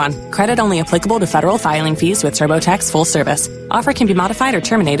 3/31. Credit only applicable to federal filing fees with TurboTax full service. Offer can be modified or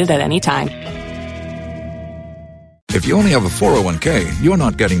terminated at any time. If you only have a 401k, you're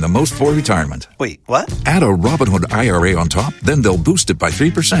not getting the most for retirement. Wait, what? Add a Robinhood IRA on top, then they'll boost it by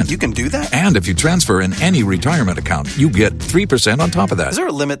 3%. You can do that? And if you transfer in any retirement account, you get 3% on top of that. Is there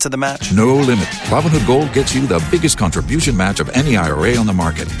a limit to the match? No limit. Robinhood Gold gets you the biggest contribution match of any IRA on the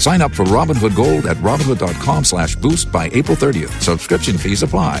market. Sign up for Robinhood Gold at Robinhood.com/boost by April 30th. Subscription fees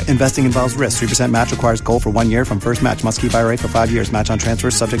apply. Investing involves risk. 3% match requires gold for 1 year from first match. Must keep IRA for 5 years. Match on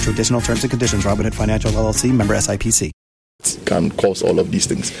transfers subject to additional terms and conditions. Robinhood Financial LLC, member SIPC. Can cause all of these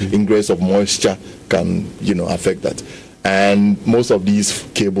things. Ingress of moisture can, affect that. And most of these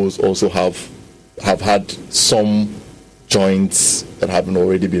cables also have had some joints that haven't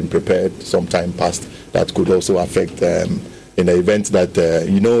already been prepared some time past that could also affect in the event that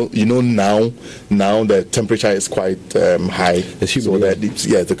now the temperature is quite high. So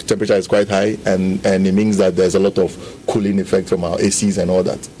the temperature is quite high, and it means that there's a lot of cooling effect from our ACs and all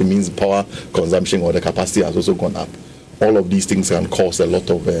that. It means power consumption or the capacity has also gone up. All of these things can cause a lot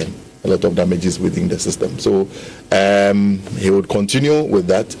of damages within the system. So he would continue with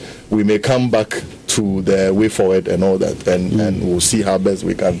that. We may come back to the way forward and all that, and we'll see how best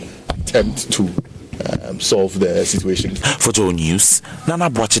we can attempt to solve the situation. For Joe News, Nana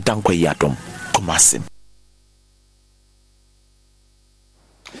Boache Dankwe Yadom, Kumasi.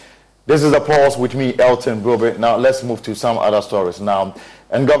 This is the pause with me, Elton Brobe. Now let's move to some other stories now.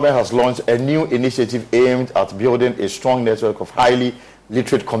 And government has launched a new initiative aimed at building a strong network of highly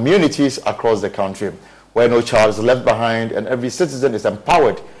literate communities across the country, where no child is left behind and every citizen is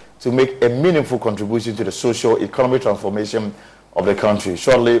empowered to make a meaningful contribution to the socio-economic transformation of the country.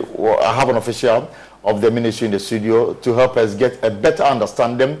 Shortly, I have an official of the ministry in the studio to help us get a better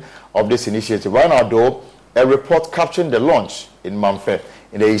understanding of this initiative. Right now, though, a report capturing the launch in Mamfe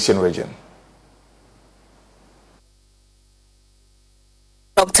in the Eastern region.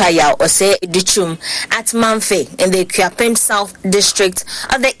 Dr. Yao Ose Idichum at Mamfe in the Agyapong South District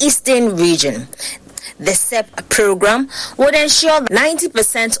of the Eastern Region. The SEP program would ensure that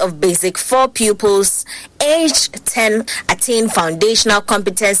 90% of Basic 4 pupils aged 10 attain foundational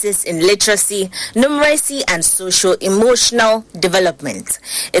competencies in literacy, numeracy, and social-emotional development.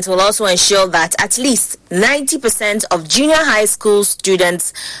 It will also ensure that at least 90% of junior high school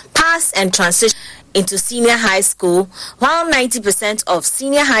students pass and transition into senior high school, while 90% of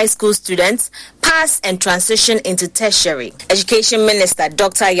senior high school students pass and transition into tertiary. Education Minister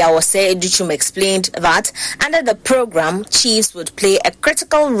Dr. Yawose Educhum explained that under the program, chiefs would play a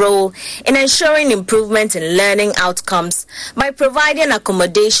critical role in ensuring improvement in learning outcomes by providing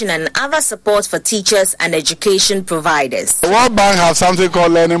accommodation and other support for teachers and education providers. The World Bank has something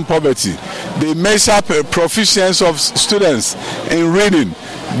called learning poverty. They measure proficiency of students in reading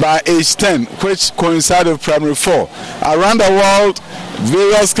by age 10, which coincide with primary 4. Around the world,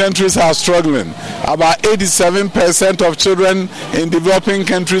 various countries are struggling. About 87% of children in developing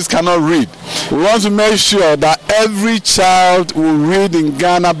countries cannot read. We want to make sure that every child will read in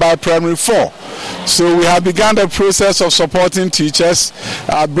Ghana by primary 4. So we have begun the process of supporting teachers,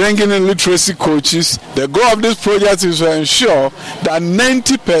 bringing in literacy coaches. The goal of this project is to ensure that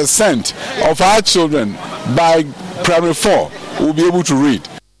 90% of our children by primary 4 will be able to read.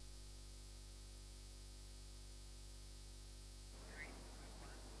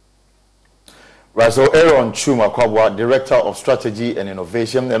 Right, so Aaron Chuma Kwabwa, Director of Strategy and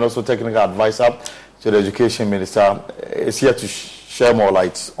Innovation and also Technical Advisor to the Education Minister, is here to share more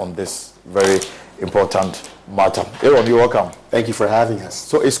light on this very important matter. Aaron, you're welcome. Thank you for having us.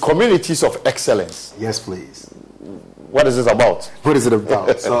 So it's Communities of Excellence. Yes, please. What is this about? What is it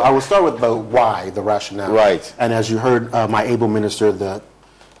about? So I will start with the why, the rationale. Right. And as you heard my able minister, the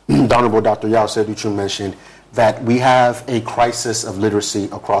Honorable Dr. Yao Seduchu mentioned, that we have a crisis of literacy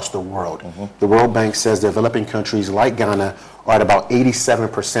across the world. The World Bank says developing countries like Ghana are at about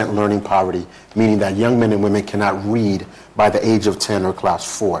 87% learning poverty, meaning that young men and women cannot read by the age of 10 or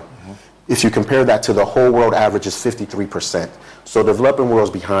class 4. If you compare that to the whole world average is 53%. So the developing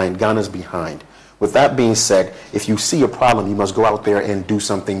world's behind, Ghana's behind. With that being said, if you see a problem, you must go out there and do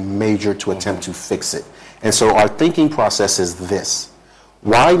something major to attempt to fix it. And so our thinking process is this.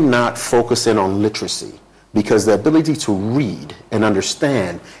 Why not focus in on literacy? Because the ability to read and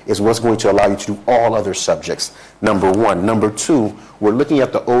understand is what's going to allow you to do all other subjects, number one. Number two, we're looking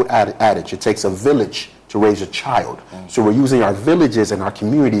at the old adage, it takes a village to raise a child. So we're using our villages and our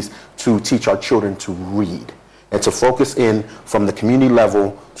communities to teach our children to read and to focus in from the community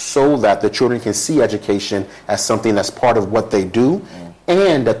level so that the children can see education as something that's part of what they do,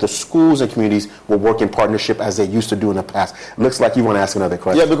 and that the schools and communities will work in partnership as they used to do in the past. Looks like you want to ask another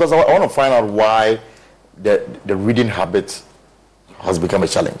question. Yeah, because I want to find out why the reading habit has become a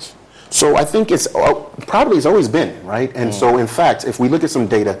challenge. So I think it's always been, right? And so in fact, if we look at some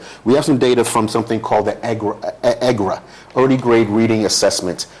data, we have some data from something called the EGRA, Early Grade Reading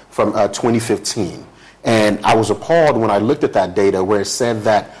Assessment from 2015. And I was appalled when I looked at that data where it said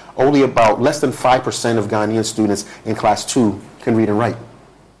that only about less than 5% of Ghanaian students in class 2 can read and write.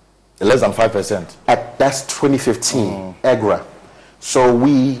 Less than 5%? That's 2015, EGRA. So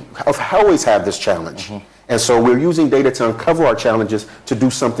we always have this challenge. And so we're using data to uncover our challenges to do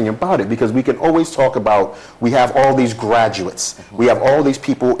something about it, because we can always talk about, we have all these graduates, we have all these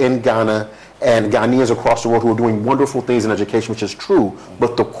people in Ghana and Ghanaians across the world who are doing wonderful things in education, which is true,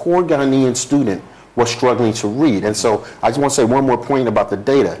 but the core Ghanaian student was struggling to read. And so I just want to say one more point about the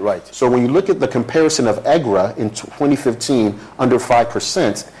data. Right. So when you look at the comparison of EGRA in 2015, under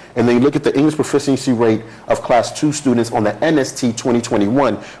 5%, and then you look at the English proficiency rate of class 2 students on the NST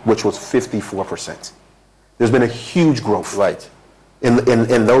 2021, which was 54%. There's been a huge growth, right, in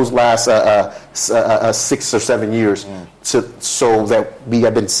those last 6 or 7 years, so that we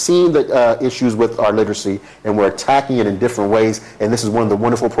have been seeing the issues with our literacy, and we're attacking it in different ways. And this is one of the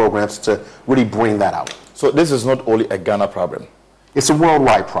wonderful programs to really bring that out. So this is not only a Ghana problem; it's a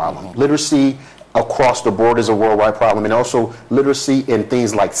worldwide problem. Literacy across the board is a worldwide problem, and also literacy in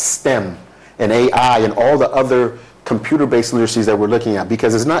things like STEM and AI and all the other computer-based literacies that we're looking at,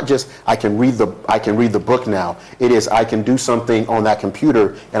 because it's not just I can read the book now. It is I can do something on that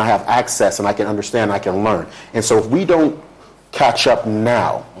computer and I have access and I can understand, I can learn. And so if we don't catch up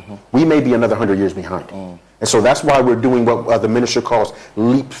now, we may be another 100 years behind. And so that's why we're doing what the minister calls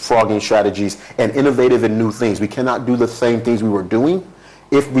leapfrogging strategies and innovative and new things. We cannot do the same things we were doing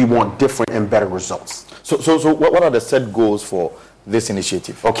if we want different and better results. So what are the set goals for this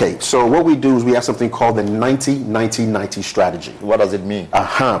initiative? Okay, so what we do is we have something called the 90-90-90 strategy. What does it mean?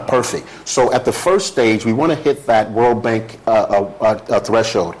 Perfect. So at the first stage, we want to hit that World Bank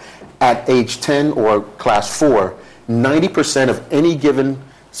threshold. At age 10 or class 4, 90% of any given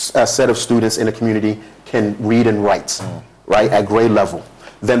set of students in a community can read and write, right, at grade level.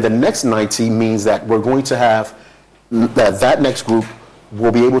 Then the next 90 means that we're going to have that next group will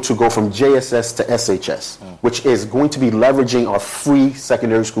be able to go from JSS to SHS, which is going to be leveraging our free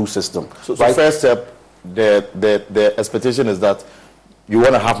secondary school system. So first step, the expectation is that you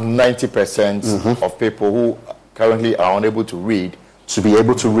want to have 90% of people who currently are unable to read to be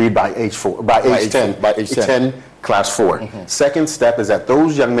able to read by age 10, class 4. Second step is that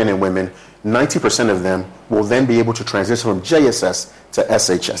those young men and women, 90% of them will then be able to transition from JSS to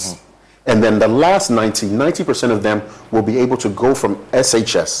SHS. And then the last 90% of them will be able to go from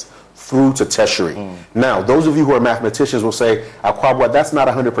SHS through to tertiary. Now, those of you who are mathematicians will say, Akwabwa, that's not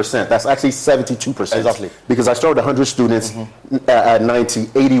 100%. That's actually 72%. Exactly. Because I started 100 students at 90,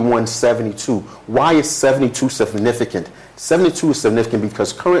 81, 72. Why is 72 significant? 72 is significant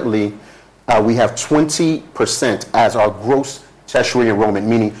because currently we have 20% as our gross tertiary enrollment,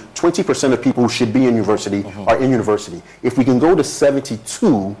 meaning 20% of people who should be in university are in university. If we can go to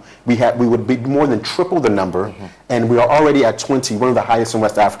 72, we would be more than triple the number, and we are already at 20, one of the highest in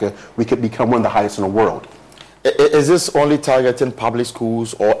West Africa. We could become one of the highest in the world. Is this only targeting public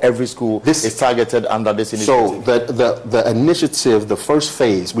schools, or every school is targeted under this initiative? So the initiative, the first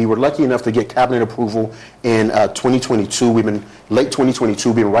phase, we were lucky enough to get cabinet approval in 2022. We've been late 2022.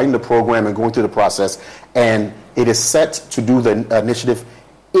 We've been writing the program and going through the process, and it is set to do the initiative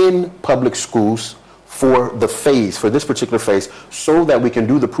in public schools for this particular phase, so that we can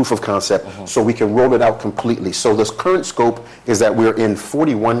do the proof of concept, so we can roll it out completely. So this current scope is that we're in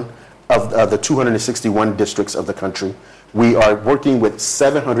 41 of the 261 districts of the country. We are working with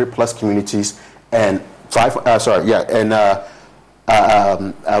 700 plus communities and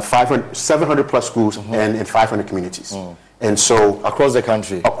 700 plus schools and 500 communities. And so across the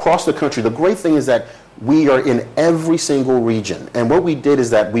country. The great thing is that we are in every single region. And what we did is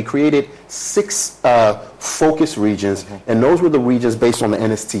that we created 6 focus regions, and those were the regions based on the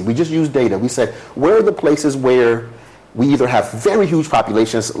NST. We just used data. We said, where are the places where we either have very huge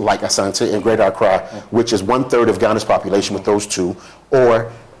populations like Asante and Greater Accra, which is 1/3 of Ghana's population with those two, or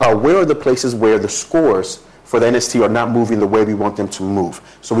where are the places where the scores for the NST are not moving the way we want them to move.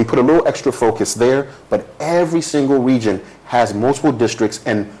 So we put a little extra focus there, but every single region has multiple districts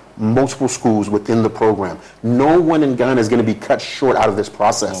and multiple schools within the program. No one in Ghana is going to be cut short out of this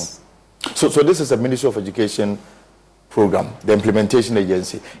process. So this is a Ministry of Education program. The implementation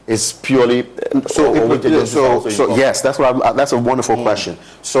agency is purely yes, that's a wonderful question.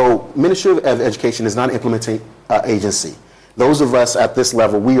 So Ministry of Education is not an implementing agency. Those of us at this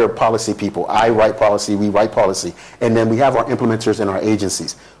level, we are policy people. I write policy, we write policy, and then we have our implementers in our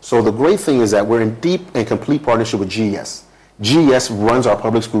agencies. So the great thing is that we're in deep and complete partnership with GES. GES runs our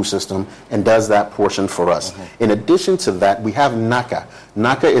public school system and does that portion for us. In addition to that, we have NACA.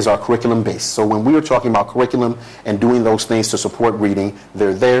 NACA is our curriculum base. So when we are talking about curriculum and doing those things to support reading,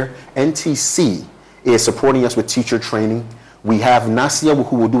 they're there. NTC is supporting us with teacher training. We have NACIA,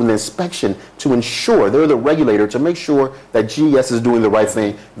 who will do an inspection to ensure, they're the regulator, to make sure that GES is doing the right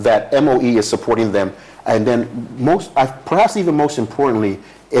thing, that MOE is supporting them. And then perhaps even most importantly,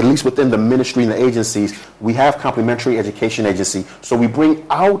 at least within the ministry and the agencies, we have complementary education agency. So we bring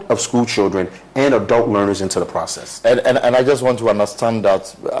out of school children and adult learners into the process. And I just want to understand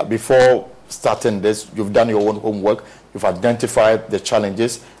that before starting this, you've done your own homework, you've identified the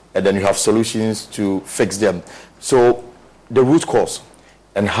challenges, and then you have solutions to fix them. So the root cause,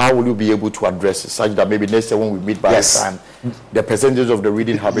 and how will you be able to address it, such that maybe next year when we meet by this time, the percentage of the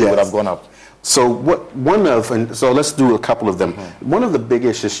reading habit would have gone up? So so let's do a couple of them. One of the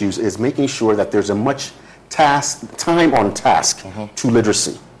biggest issues is making sure that there's a much time on task to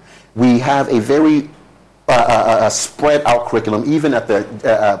literacy. We have a very spread out curriculum, even at the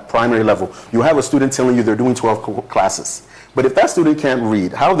primary level. You have a student telling you they're doing 12 classes. But if that student can't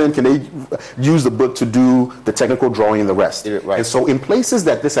read, how then can they use the book to do the technical drawing and the rest? Right. And so in places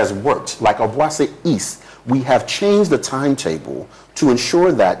that this has worked, like Obuasi East, we have changed the timetable to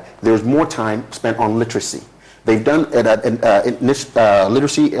ensure that there's more time spent on literacy. They've done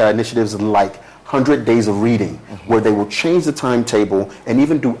literacy initiatives like 100 Days of Reading, where they will change the timetable and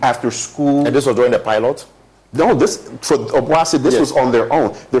even do after school. And this was during the pilot? No, for Obuasi, this was on their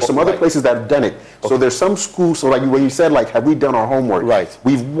own. There's some other places that have done it. So there's some schools, so like when you said, like, have we done our homework? Right.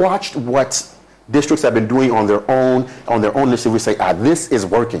 We've watched what districts have been doing on their own initiative. We say, this is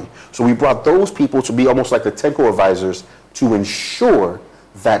working. So we brought those people to be almost like the technical advisors to ensure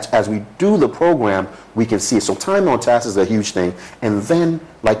that as we do the program, we can see it. So time on task is a huge thing. And then,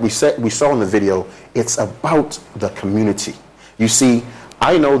 like we saw in the video, it's about the community. You see,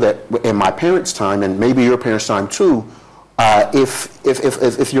 I know that in my parents' time, and maybe your parents' time too,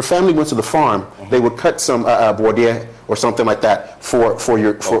 if your family went to the farm, they would cut some bordier or something like that for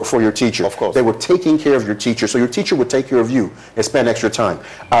your teacher. Of course. They were taking care of your teacher, so your teacher would take care of you and spend extra time.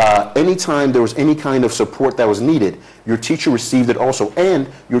 Anytime there was any kind of support that was needed, your teacher received it also. And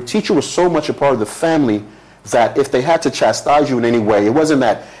your teacher was so much a part of the family that if they had to chastise you in any way, it wasn't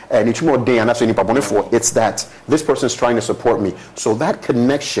that it's that this person is trying to support me. So that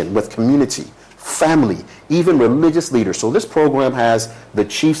connection with community, family, even religious leaders. So this program has the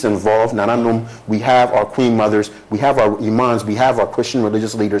chiefs involved. We have our queen mothers, we have our imams, we have our Christian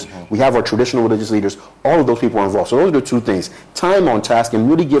religious leaders, we have our traditional religious leaders. All of those people are involved. So those are the two things: time on task and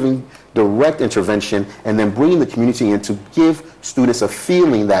really giving direct intervention, and then bringing the community in to give students a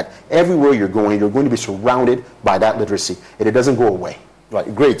feeling that everywhere you're going to be surrounded by that literacy, and it doesn't go away.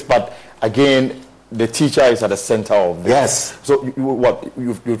 Right, great. But again, the teacher is at the center of this. Yes. So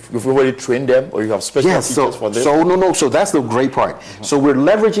you've already trained them, or you have special teachers for this? So that's the great part. Mm-hmm. So we're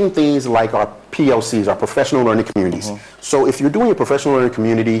leveraging things like our PLCs, our professional learning communities. Mm-hmm. So if you're doing a professional learning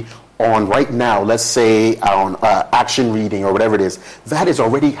community on right now, let's say on action reading or whatever it is, that is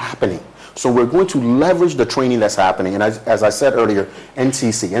already happening. So we're going to leverage the training that's happening. And as I said earlier,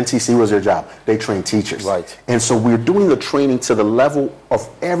 NTC was their job. They train teachers. Right. And so we're doing the training to the level of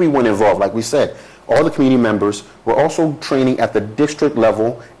everyone involved. Like we said, all the community members. We're also training at the district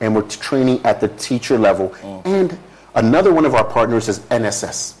level, and we're training at the teacher level. And another one of our partners is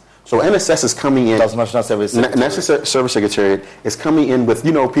NSS. So NSS is coming in. That's National Service Secretariat. National Service Secretariat is coming in with,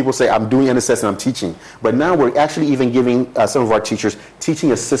 people say, I'm doing NSS and I'm teaching. But now we're actually even giving some of our teachers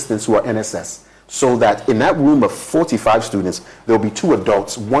teaching assistants who are NSS. So that in that room of 45 students, there'll be 2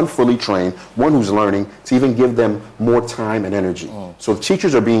 adults, 1 fully trained, 1 who's learning, to even give them more time and energy. So the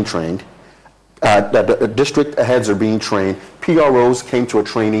teachers are being trained. The district heads are being trained. PROs came to a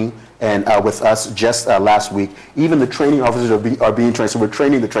training and with us just last week. Even the training officers are being trained. So we're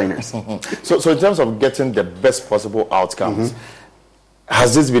training the trainers. So in terms of getting the best possible outcomes,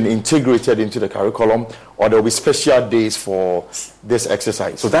 has this been integrated into the curriculum, or there will be special days for this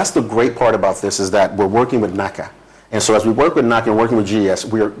exercise? So that's the great part about this, is that we're working with NACA. And so as we work with NACA and working with GES,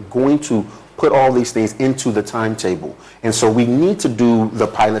 we are going to put all these things into the timetable. And so we need to do the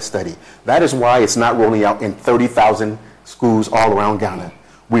pilot study. That is why it's not rolling out in 30,000 schools all around Ghana.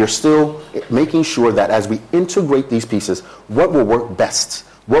 We are still making sure that as we integrate these pieces, what will work best?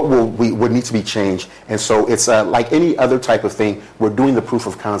 What would need to be changed? And so it's like any other type of thing, we're doing the proof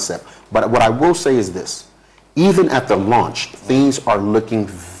of concept. But what I will say is this. Even at the launch, things are looking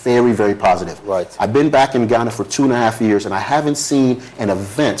very, very positive. Right. I've been back in Ghana for 2.5 years, and I haven't seen an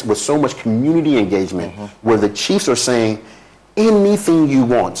event with so much community engagement where the chiefs are saying, anything you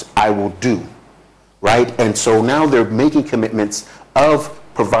want, I will do. Right? And so now they're making commitments of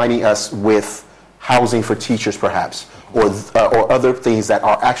providing us with housing for teachers, perhaps, or other things that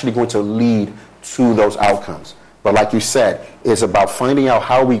are actually going to lead to those outcomes. But like you said, it's about finding out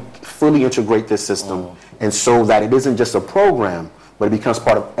how we fully integrate this system, and so that it isn't just a program, but it becomes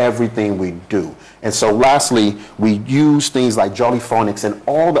part of everything we do. And so lastly, we use things like Jolly Phonics and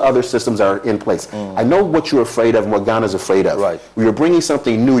all the other systems that are in place. I know what you're afraid of and what Ghana's afraid of. Right. When you're bringing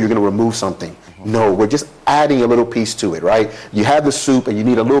something new, you're going to remove something. No, we're just adding a little piece to it, right? You have the soup and you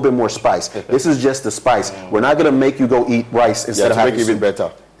need a little bit more spice. This is just the spice. We're not going to make you go eat rice instead of having make it even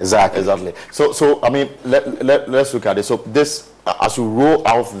better. Exactly. So I mean, let's look at it. So this, as you roll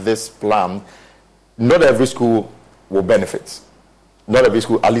out this plan, not every school will benefit. Not every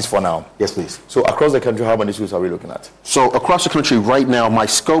school, at least for now. Yes, please. So across the country, how many schools are we looking at? So across the country right now, my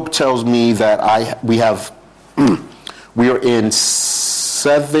scope tells me that we are in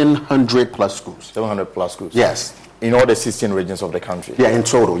 700 plus schools. 700 plus schools. Yes. In all the 16 regions of the country. Yeah, in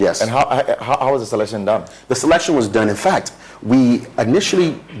total, yes. And how was the selection done? The selection was done. In fact, we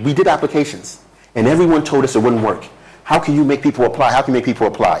did applications, and everyone told us it wouldn't work. How can you make people apply? How can you make people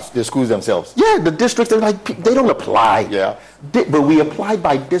apply? The schools themselves. Yeah, the district, they're like, they don't apply. Yeah. But we applied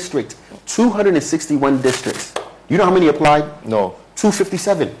by district, 261 districts. You know how many applied? No.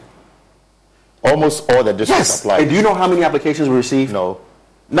 257. Almost all the districts applied. And do you know how many applications we received? No.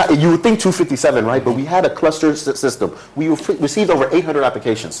 You would think 257, right? But we had a cluster system. We received over 800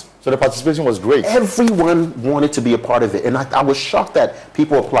 applications. So the participation was great. Everyone wanted to be a part of it. And I was shocked that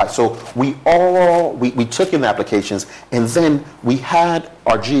people applied. So we took in the applications, and then we had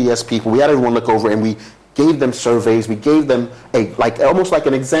our GES people, we had everyone look over, and we gave them surveys. We gave them almost like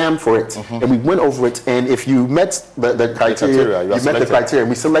an exam for it. And we went over it, and if you met the criteria, you met the criteria,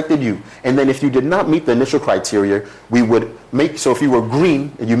 we selected you. And then if you did not meet the initial criteria, we would so if you were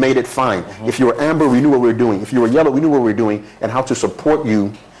green, you made it fine. If you were amber, we knew what we were doing. If you were yellow, we knew what we were doing and how to support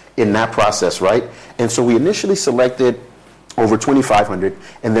you in that process, right? And so we initially selected over 2,500,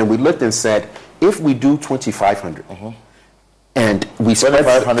 and then we looked and said, if we do 2,500, and we spread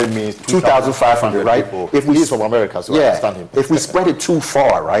 2,500 means 2,500, right? People. If he's from America, so I understand him. If we spread it too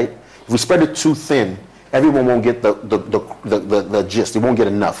far, right? If we spread it too thin, everyone won't get the gist. It won't get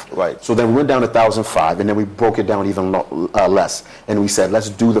enough. Right. So then we went down to 1,005, and then we broke it down even less. And we said, let's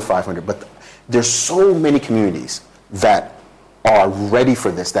do the 500. But there's so many communities that are ready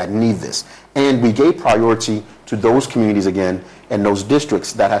for this, that need this. And we gave priority to those communities again and those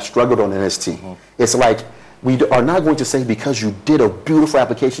districts that have struggled on NST. It's like, we are not going to say because you did a beautiful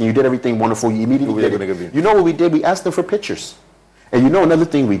application, you did everything wonderful, you immediately did it. You know what we did? We asked them for pictures. And you know another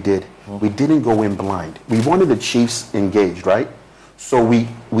thing we did? We didn't go in blind. We wanted the chiefs engaged, right? So we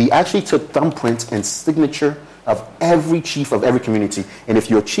actually took thumbprints and signature of every chief of every community. And if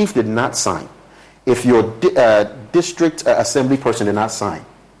your chief did not sign, If your district assembly person did not sign,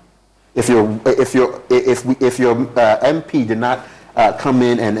 if your MP did not come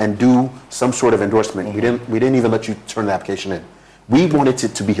in and do some sort of endorsement, we didn't even let you turn the application in. We wanted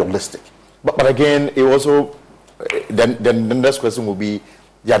it to be holistic. But again, it also then the next question will be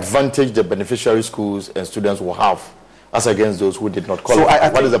the advantage the beneficiary schools and students will have as against those who did not qualify.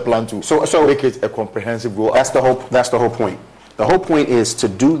 What is the plan to make it a comprehensive goal? That's the whole point. The whole point is to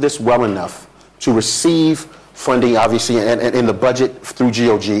do this well enough to receive funding, obviously, in the budget through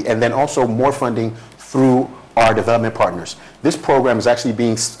GOG, and then also more funding through our development partners. This program is actually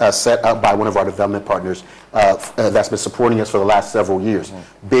being set up by one of our development partners that's been supporting us for the last several years,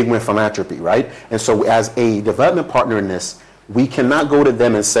 Big Win Philanthropy, right? And so as a development partner in this, we cannot go to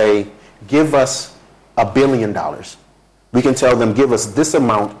them and say, give us $1 billion. We can tell them, give us this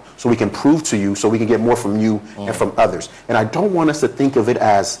amount so we can prove to you, so we can get more from you and from others. And I don't want us to think of it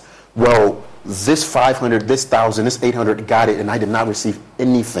as, well, this 500, this 1,000, this 800 got it, and I did not receive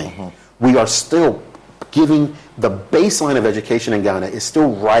anything. We are still giving the baseline of education in Ghana is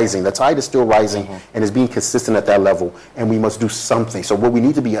still rising. The tide is still rising and is being consistent at that level, and we must do something. So what we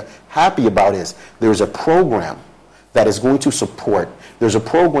need to be happy about is there's a program that is going to support. There's a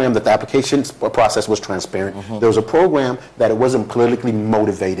program that the application process was transparent. There was a program that it wasn't politically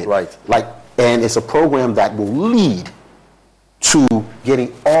motivated. Right. And it's a program that will lead to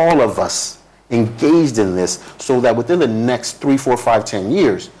getting all of us engaged in this so that within the next 3, 4, 5, 10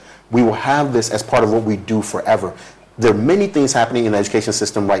 years, we will have this as part of what we do forever. There are many things happening in the education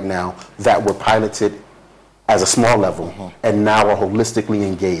system right now that were piloted as a small level and now are holistically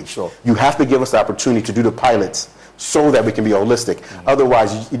engaged. You have to give us the opportunity to do the pilots so that we can be holistic.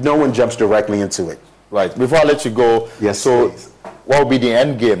 Otherwise, no one jumps directly into it. Right. Before I let you go, yes, please. What will be the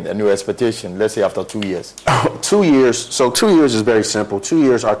end game and your expectation, let's say after 2 years? 2 years. So 2 years is very simple. 2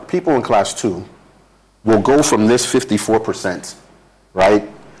 years, our people in class 2 will go from this 54%, right,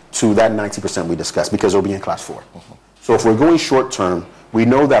 to that 90% we discussed, because they'll be in class 4. So if we're going short term, we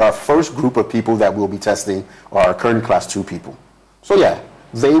know that our first group of people that we'll be testing are our current class 2 people. So yeah,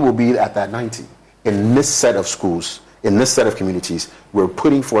 they will be at that 90. In this set of schools, in this set of communities, we're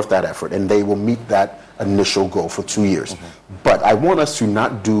putting forth that effort, and they will meet that initial goal for 2 years. But I want us to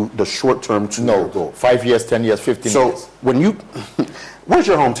not do the short-term goal. 5 years, 10 years, 15 years. So when you, where's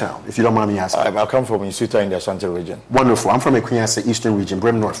your hometown, if you don't mind me asking? I come from Isuta in the Ashanti region. Wonderful. I'm from Equianse, Eastern region,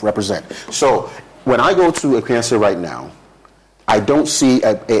 Brim North, represent. So when I go to Equianse right now, I don't see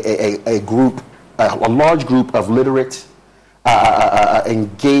a group, a large group of literate,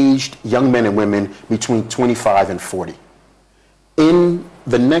 engaged young men and women between 25 and 40. In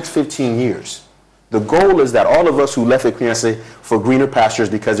the next 15 years, the goal is that all of us who left Equianse for greener pastures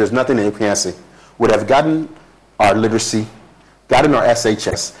because there's nothing in Equianse would have gotten our literacy, gotten our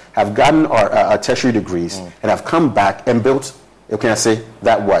SHS, have gotten our tertiary degrees, and have come back and built Equianse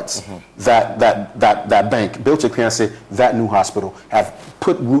that that bank, built Equianse that new hospital, have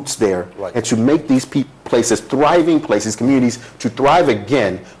put roots there, and to make these places thriving places, communities to thrive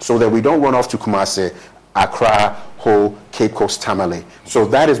again, so that we don't run off to Kumasi, Accra, Ho, Cape Coast, Tamale. So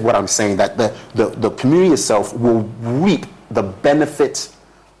that is what I'm saying, that the community itself will reap the benefits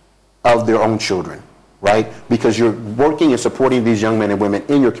of their own children, right? Because you're working and supporting these young men and women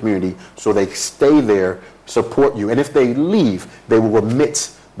in your community so they stay there, support you. And if they leave, they will remit,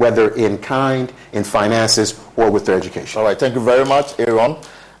 whether in kind, in finances, or with their education. All right, thank you very much, Aaron.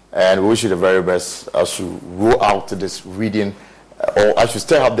 And we wish you the very best as you roll out this reading, or as you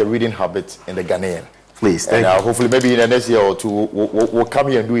still have the reading habit in the Ghanaian. Please, and hopefully maybe in the next year or two, we'll come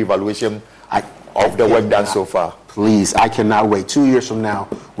here and do evaluation of the work done so far. Please, I cannot wait. 2 years from now,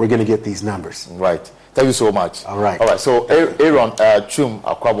 we're going to get these numbers. Right. Thank you so much. All right. All right. So Aaron Chum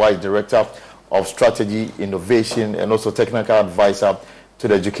Akwabwa is Director of Strategy, Innovation, and also Technical Advisor to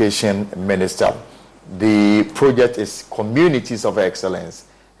the Education Minister. The project is Communities of Excellence,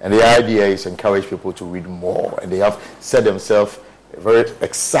 and the idea is to encourage people to read more. And they have set themselves a very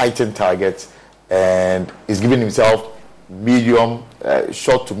exciting target, and is giving himself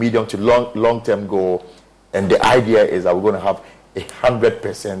short to medium to long-term goal. And the idea is that we're going to have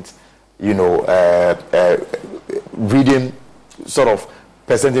 100%, reading sort of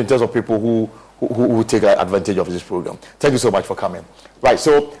percent in terms of people who take advantage of this program. Thank you so much for coming. Right,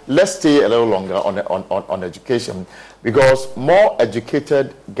 so let's stay a little longer on education, because more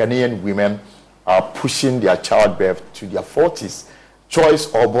educated Ghanaian women are pushing their childbirth to their 40s.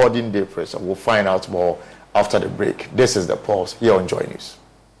 Choice or boarding day pressure. We'll find out more after the break. This is The Pulse here on Joy News.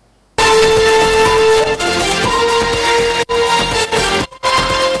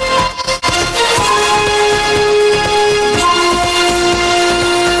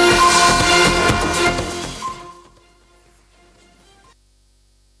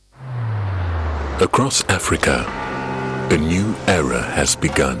 Across Africa, a new era has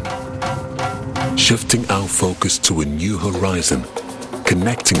begun. Shifting our focus to a new horizon,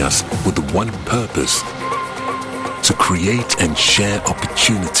 connecting us with one purpose: to create and share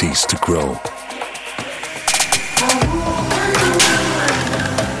opportunities to grow.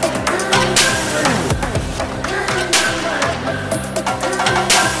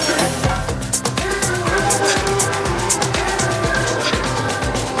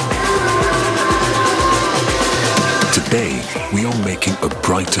 Today, we are making a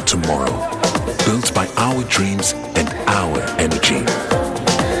brighter tomorrow, built by our dreams and our energy.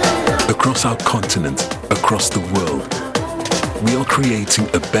 Across our continent, across the world, we are creating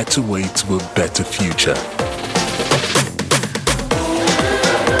a better way to a better future.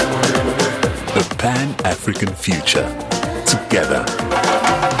 A Pan-African future. Together.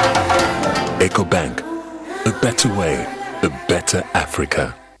 EcoBank. A better way, a better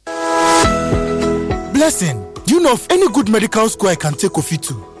Africa. Blessing. Do you know of any good medical school I can take Kofi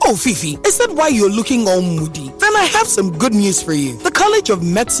to? Oh, Fifi, is that why you're looking all moody? Then I have some good news for you. The College of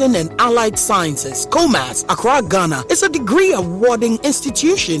Medicine and Allied Sciences, COMAS, Accra, Ghana, is a degree-awarding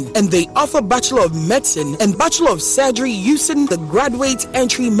institution, and they offer Bachelor of Medicine and Bachelor of Surgery using the Graduate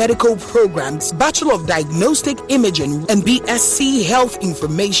Entry Medical Programs, Bachelor of Diagnostic Imaging, and BSc Health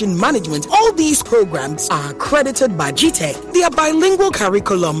Information Management. All these programs are accredited by GTEC. Their bilingual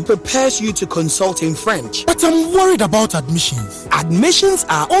curriculum prepares you to consult in French. But I'm worried about admissions. Admissions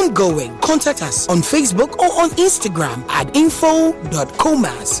are ongoing. Contact us on Facebook or on Instagram at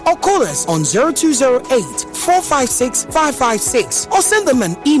info.comas or call us on 0208-456-556 or send them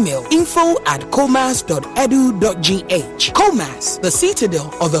an email info@comas.edu.gh. COMAS, the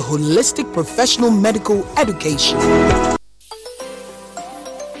citadel of a holistic professional medical education.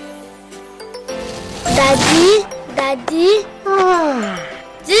 Daddy,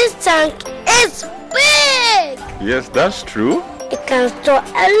 this tank is big. Yes, that's true. It can store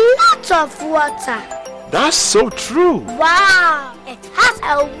a lot of water. That's so true. Wow! It has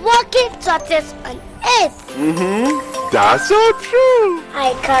a working tortoise on it. That's so true.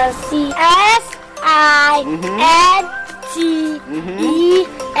 I can see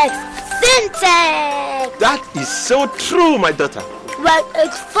SINTEX. Syntax. That is so true, my daughter. But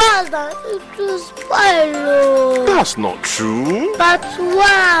it falls down, it will spoil. That's not true. But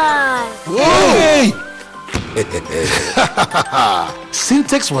why? Hey!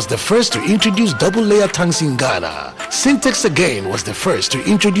 Syntex was the first to introduce double layer tanks in Ghana. Syntex again was the first to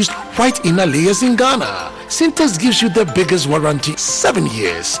introduce white inner layers in Ghana. Syntex gives you the biggest warranty, 7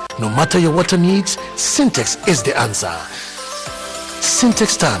 years. No matter your water needs, Syntex is the answer.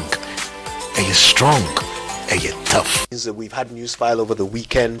 Syntex tank. Are you strong? Are you tough? We've had news file over the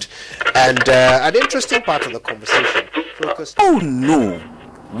weekend, and an interesting part of the conversation focused. Oh no,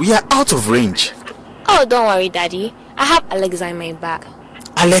 we are out of range. Oh, don't worry, Daddy. I have Alexa in my bag.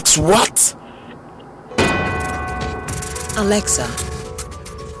 Alex, what? Alexa,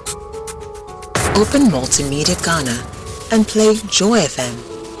 open Multimedia Ghana and play Joy FM.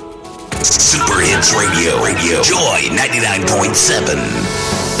 Super Hits Radio, Joy 99.7.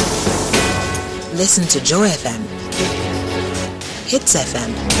 Listen to Joy FM, Hits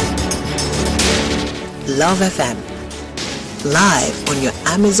FM, Love FM, live on your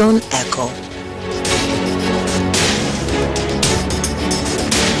Amazon Echo.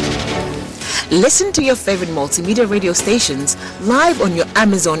 Listen to your favorite multimedia radio stations live on your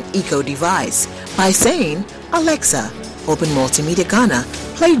Amazon Echo device by saying, Alexa, open Multimedia Ghana,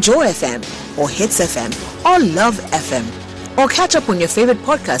 play Joy FM or Hits FM or Love FM. Or catch up on your favorite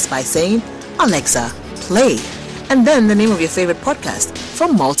podcast by saying, Alexa, play, and then the name of your favorite podcast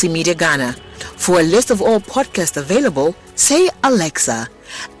from Multimedia Ghana. For a list of all podcasts available, say Alexa.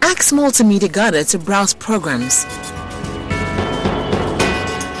 Ask Multimedia Ghana to browse programs.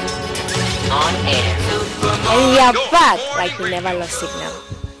 On air. And we are back like we never lost signal.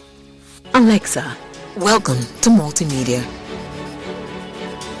 Alexa, welcome to Multimedia.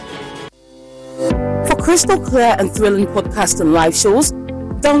 For crystal clear and thrilling podcasts and live shows,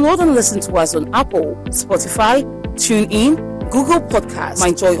 download and listen to us on Apple, Spotify, TuneIn, Google Podcasts,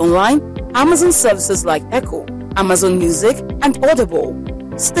 MyJoy Online, Amazon services like Echo, Amazon Music, and Audible,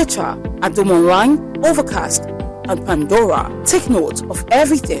 Stitcher, Adom Online, Overcast, and Pandora. Take note of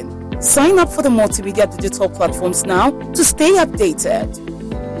everything. Sign up for the multimedia digital platforms now to stay updated.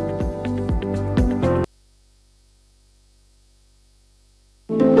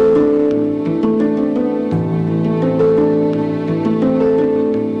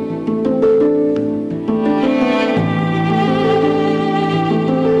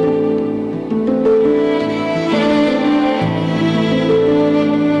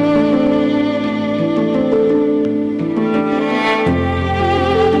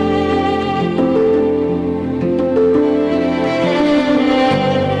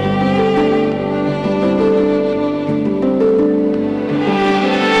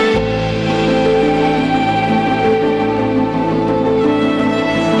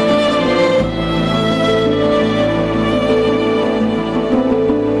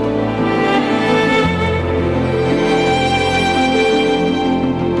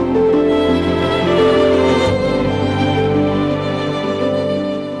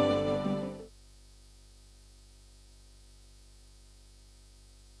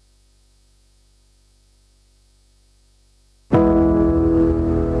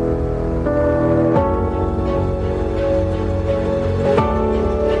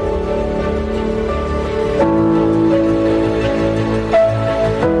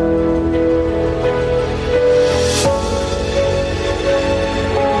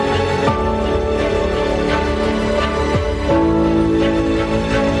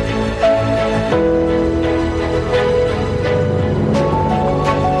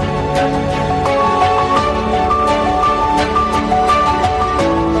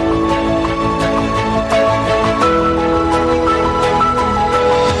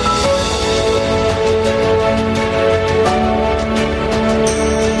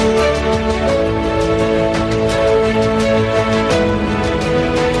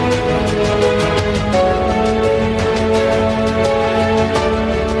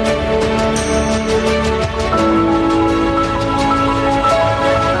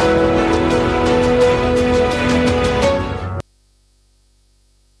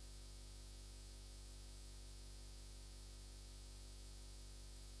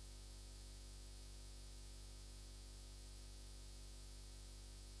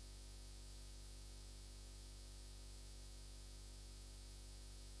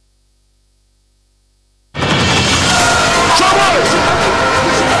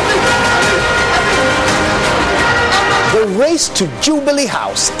 The race to Jubilee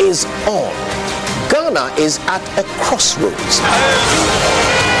House is on. Ghana is at a crossroads.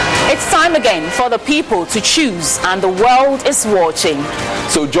 It's time again for the people to choose, and the world is watching.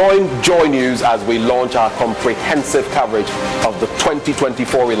 So join Joy News as we launch our comprehensive coverage of the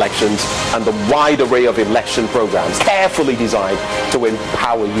 2024 elections and the wide array of election programs carefully designed to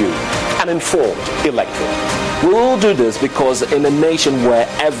empower you, an informed electorate. We will do this because in a nation where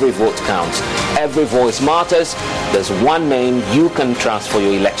every vote counts, every voice matters, there's one name you can trust for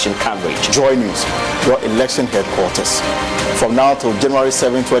your election coverage. Joy News, your election headquarters. From now till January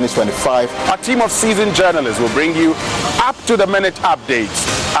 7, 2025, a team of seasoned journalists will bring you up-to-the-minute updates,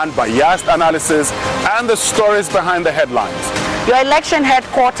 unbiased analysis, and the stories behind the headlines. Your election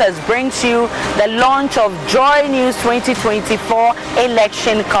headquarters brings you the launch of Joy News 2024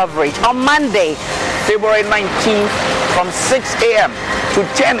 election coverage on Monday, February 19th from 6 a.m. to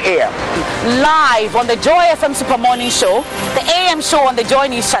 10 a.m. live on the Joy FM Super Morning Show, the AM show on the Joy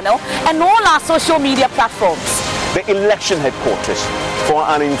News channel, and all our social media platforms. The election headquarters for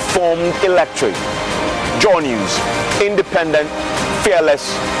an informed electorate. Joy News, independent,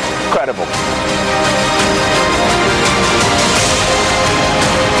 fearless, credible.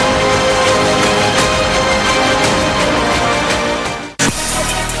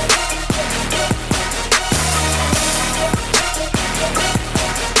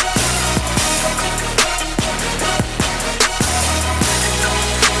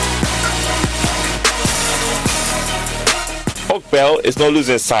 Bell is not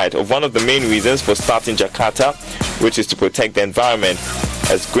losing sight of one of the main reasons for starting Jakarta, which is to protect the environment,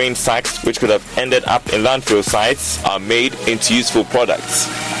 as grain sacks which could have ended up in landfill sites are made into useful products.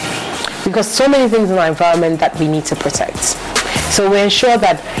 Because so many things in our environment that we need to protect. So we ensure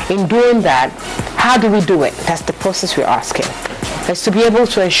that in doing that, how do we do it? That's the process we're asking. Is to be able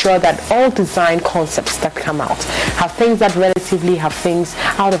to ensure that all design concepts that come out have things that relatively have things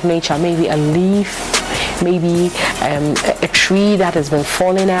out of nature, maybe a leaf, maybe a tree that has been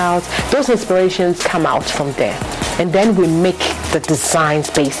falling out. Those inspirations come out from there, and then we make the designs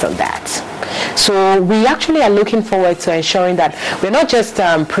based on that. So we actually are looking forward to ensuring that we're not just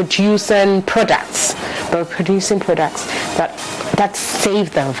producing products, but we're producing products that save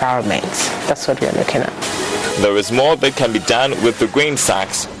the environment. That's what we're looking at. There is more that can be done with the grain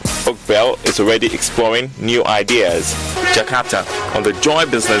sacks. Oakville is already exploring new ideas. Jakarta on the Joy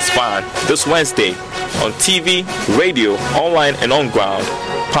Business Fan this Wednesday on TV, radio, online and on ground.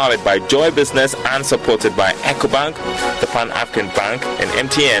 Powered by Joy Business and supported by EcoBank, the Pan-African Bank and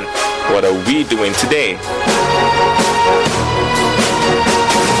MTN. What are we doing today?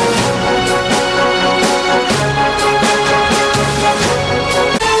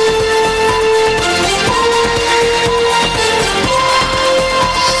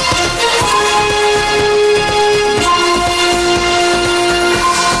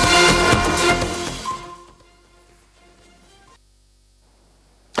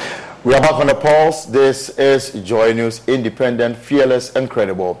 We are back on the pulse. This is Joy News, independent, fearless, and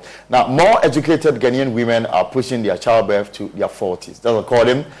credible. Now, more educated Ghanaian women are pushing their childbirth to their 40s. That's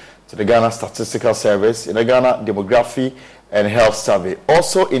according to the Ghana Statistical Service in the Ghana Demography and Health Survey.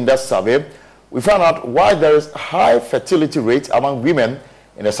 Also in that survey, we found out why there is high fertility rate among women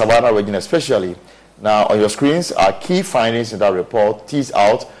in the Savannah region especially. Now, on your screens are key findings in that report teased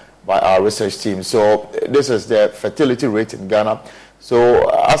out by our research team. So, this is the fertility rate in Ghana. So,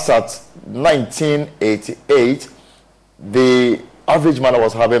 as at 1988, the average mother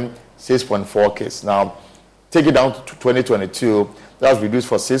was having 6.4 kids. Now, take it down to 2022, that's reduced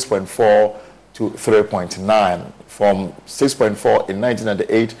from 6.4 to 3.9. From 6.4 in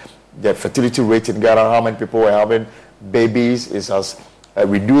 1998, the fertility rate in Ghana, how many people were having babies, is as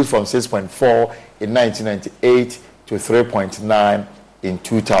reduced from 6.4 in 1998 to 3.9 in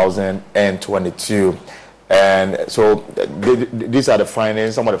 2022. And so these are the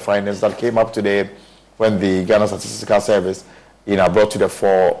findings, some of the findings that came up today when the Ghana Statistical Service brought to the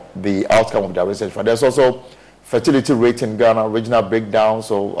fore the outcome of their research. But there's also fertility rate in Ghana, regional breakdown.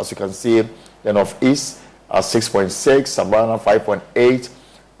 So as you can see, the Northeast 6.6, Savannah 5.8,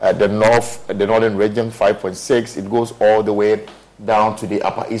 the northern region 5.6. It goes all the way down to the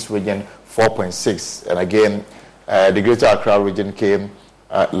Upper East region 4.6. And again, the Greater Accra region came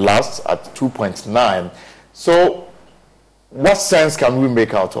last at 2.9. So, what sense can we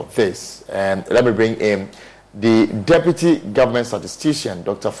make out of this? And let me bring in the Deputy Government Statistician,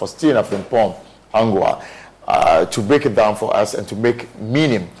 Dr. Faustina Frimpong Angwa, to break it down for us and to make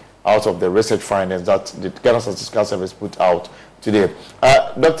meaning out of the research findings that the Ghana Statistical Service put out today.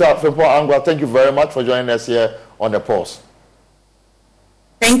 Dr. Frimpong Angwa, thank you very much for joining us here on the Pulse.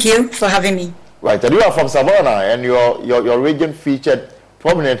 Thank you for having me. Right, and you are from Savannah, and your region featured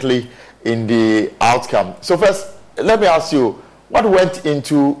prominently in the outcome. So first, let me ask you, what went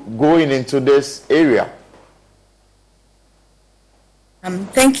into going into this area?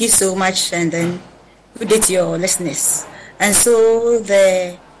 Thank you so much, and then good day to your listeners. And so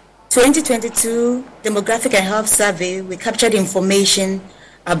the 2022 Demographic and Health Survey, we captured information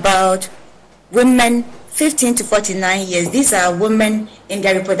about women 15 to 49 years. These are women in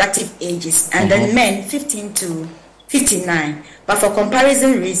their reproductive ages, and then men 15 to 59. But for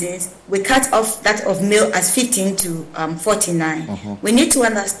comparison reasons, we cut off that of male as 15 to 49. We need to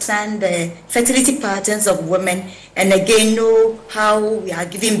understand the fertility patterns of women, and again know how we are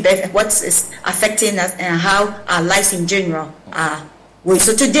giving birth, what is affecting us, and how our lives in general are.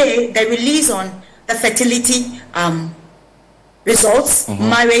 So today, the release on the fertility results,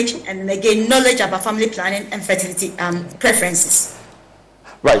 marriage, and again knowledge about family planning and fertility preferences.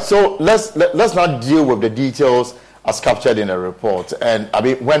 Right. So let's not deal with the details as captured in a report. And I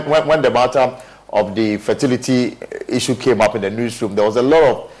mean, when the matter of the fertility issue came up in the newsroom, there was a lot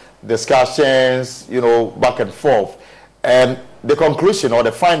of discussions, back and forth. And the conclusion or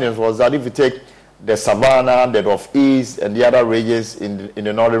the findings was that if you take the Savannah, the Northeast, and the other regions in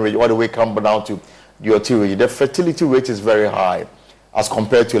the northern region, all the way come down to the Oti region, the fertility rate is very high as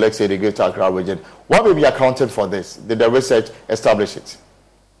compared to, let's say, the Greater Accra region. What will be accounted for this? Did the research establish it?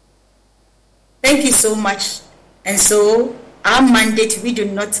 Thank you so much. And so our mandate, we do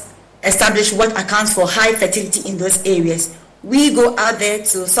not establish what accounts for high fertility in those areas. We go out there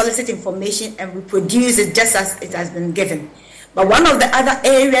to solicit information and we produce it just as it has been given. But one of the other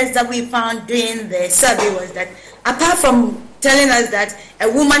areas that we found during the survey was that apart from telling us that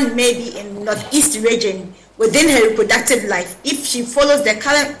a woman may be in Northeast region within her reproductive life, if she follows the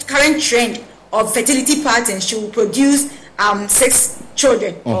current trend of fertility patterns, she will produce 6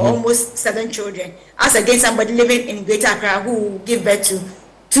 children or almost 7 children, as against somebody living in Greater Accra who will give birth to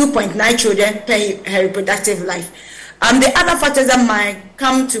 2.9 children per her reproductive life. The other factors that might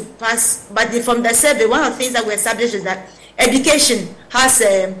come to pass, but from the survey, one of the things that we established is that education has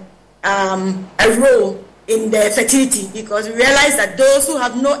a role in the fertility, because we realize that those who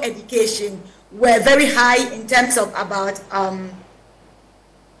have no education were very high in terms of about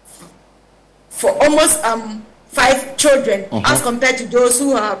for almost 5 children as compared to those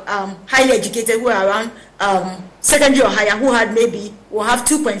who are highly educated, who are around secondary or higher, who will have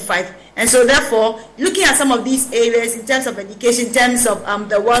 2.5. And so therefore, looking at some of these areas in terms of education, in terms of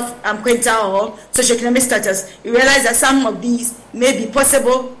the wealth quintile or socioeconomic status, you realize that some of these may be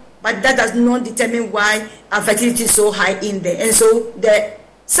possible, but that does not determine why fertility is so high in there. And so the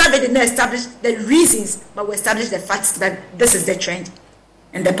survey did not establish the reasons, but we established the facts that this is the trend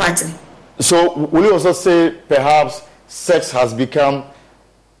and the pattern. So will you also say perhaps sex has become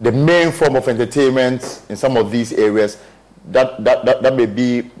the main form of entertainment in some of these areas? That may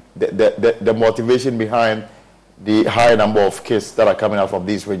be the motivation behind the high number of kids that are coming out from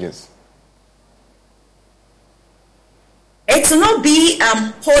these regions? It will not be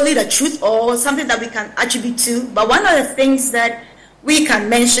wholly the truth or something that we can attribute to, but one of the things that we can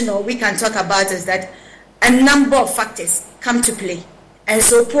mention or we can talk about is that a number of factors come to play. And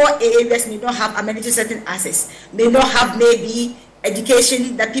so poor areas may not have amenities, certain access, may not have maybe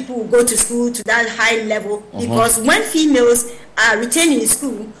education that people will go to school to that high level, because when females are retained in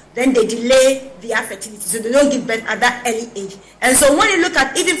school, then they delay their fertility, so they don't give birth at that early age. And so when you look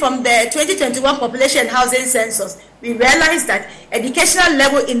at even from the 2021 population housing census, we realize that educational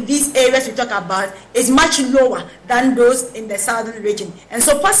level in these areas we talk about is much lower than those in the southern region. And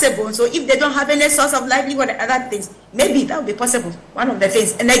so possible, so if they don't have any source of livelihood and other things, maybe that would be possible, one of the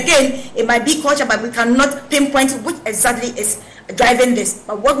things. And again, it might be culture, but we cannot pinpoint which exactly is driving this.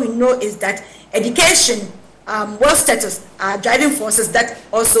 But what we know is that education, wealth status are driving forces that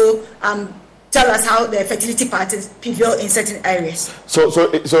also tell us how the fertility patterns prevail in certain areas. So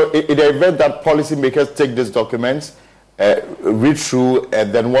in the event that policymakers take these documents, read through,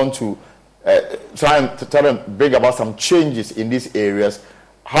 and then want to try and bring about some changes in these areas,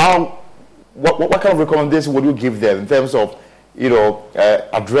 what kind of recommendation would you give them in terms of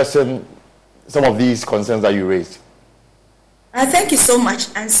addressing some of these concerns that you raised? Thank you so much.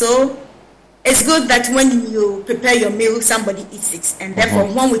 And so it's good that when you prepare your meal, somebody eats it. And therefore,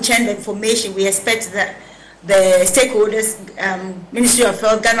 when we change the information, we expect that the stakeholders, Ministry of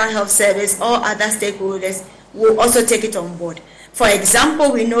Health, Ghana Health Service, or other stakeholders will also take it on board. For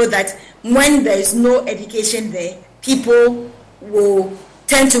example, we know that when there is no education there, people will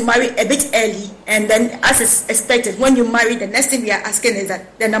tend to marry a bit early, and then as is expected, when you marry, the next thing we are asking is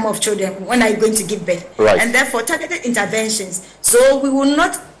that the number of children, when are you going to give birth? Right. And therefore targeted interventions. So we will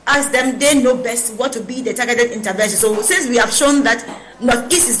not ask them, they know best what to be the targeted intervention. So since we have shown that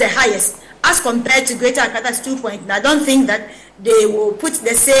Northeast is the highest, as compared to Greater Accra, that's 2.9, I don't think that they will put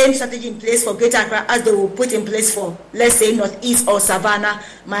the same strategy in place for Greater Accra as they will put in place for, let's say, Northeast or Savannah,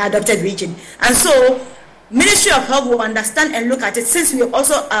 my adopted region. And so Ministry of Health will understand and look at it, since we have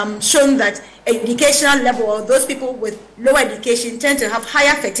also shown that educational level, or those people with lower education tend to have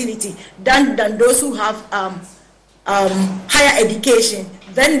higher fertility than those who have higher education.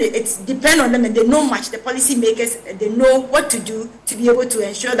 Then it's depend on them, and they know much. The policy makers, they know what to do to be able to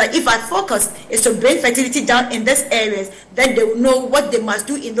ensure that if our focus is to bring fertility down in these areas, then they will know what they must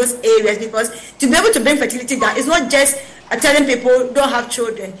do in those areas. Because to be able to bring fertility down, it's not just telling people don't have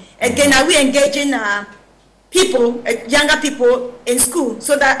children. Again, are we engaging people, younger people in school,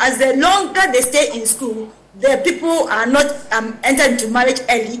 so that as the longer they stay in school, the people are not entered into marriage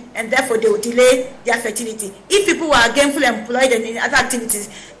early, and therefore they will delay their fertility. If people are gainfully employed and in other activities,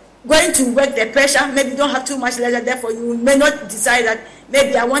 going to work, the pressure, maybe don't have too much leisure, therefore you may not decide that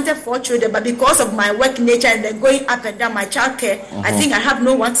maybe I wanted 4 children, but because of my work nature and then going up and down my child care, I think I have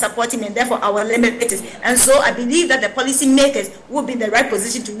no one supporting me, and therefore I will limit it. And so I believe that the policy makers will be in the right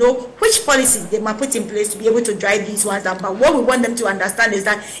position to know which policy they might put in place to be able to drive these ones down. But what we want them to understand is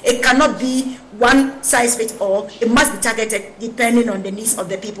that it cannot be one size fits all. It must be targeted depending on the needs of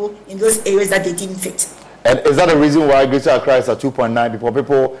the people in those areas that they deem fit. And is that the reason why Greater Accra is at 2.9? Because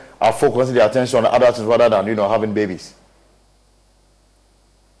people are focusing their attention on adults rather than, having babies?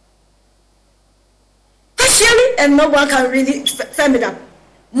 Partially, and no one can really firm it up.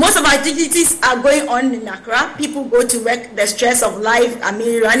 Most of our activities are going on in Accra. People go to work, the stress of life,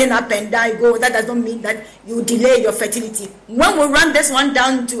 running up and down, that doesn't mean that you delay your fertility. When we run this one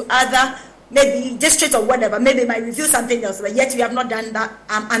down to other, maybe districts or whatever, maybe might review something else, but yet we have not done that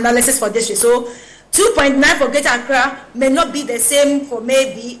analysis for district. So 2.9 for Greater Accra may not be the same for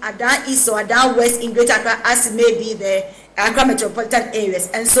maybe Adan East or Adan West in Greater Accra as maybe the Accra metropolitan areas.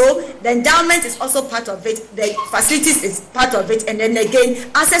 And so the endowment is also part of it, the facilities is part of it, and then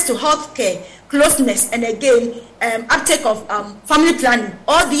again access to health care, closeness, and again uptake of family planning,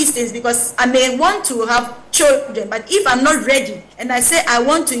 all these things, because I may want to have children, but if I'm not ready and I say I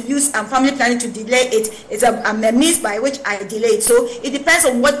want to use family planning to delay it, it's a means by which I delay it. So it depends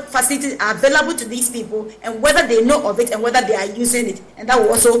on what facilities are available to these people and whether they know of it and whether they are using it, and that will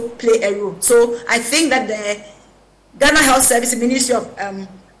also play a role. So I think that the Ghana Health Service, Ministry of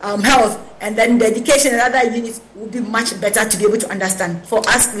Health, and then the education and other units will be much better to be able to understand. For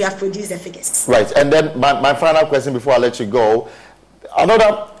us, we have produced the figures. Right, and then my final question before I let you go,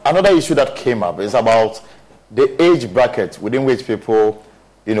 another issue that came up is about the age bracket within which people,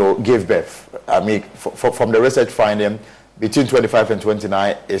 give birth. I mean, from the research finding, between 25 and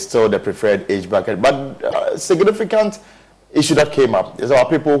 29 is still the preferred age bracket. But a significant issue that came up is about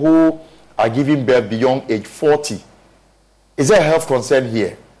people who are giving birth beyond age 40. Is there a health concern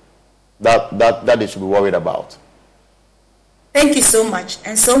here that they should be worried about? Thank you so much.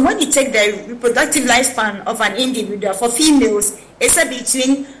 And so when you take the reproductive lifespan of an individual, for females, it's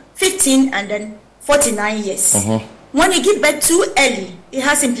between 15 and then 49 years. When you give birth too early, it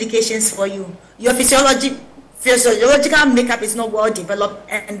has implications for you. Your physiological makeup is not well developed,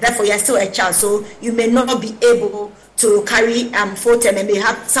 and therefore you are still a child, so you may not be able to carry full term and may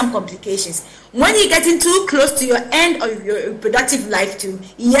have some complications. When you're getting too close to your end of your reproductive life too,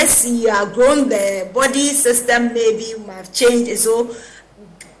 yes, you are grown, the body system maybe might have changed, and so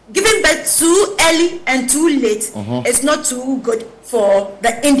giving birth too early and too late is not too good for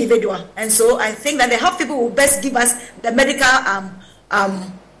the individual. And so I think that the health people will best give us the medical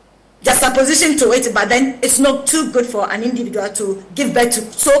juxtaposition to it, but then it's not too good for an individual to give birth to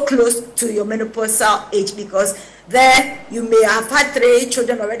so close to your menopausal age, because there you may have had 3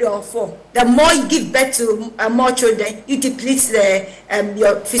 children already or 4. The more you give birth to more children, you deplete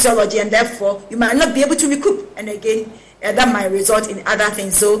your physiology, and therefore you might not be able to recoup, and again that might result in other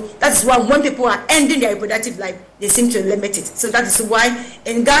things. So that's why when people are ending their reproductive life, they seem to limit it. So that is why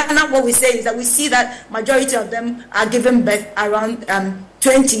in Ghana what we say is that we see that majority of them are giving birth around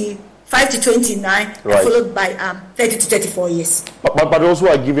 25 to 29, followed by 30 to 34 years. But those who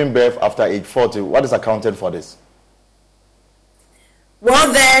are giving birth after age 40, what is accounted for this?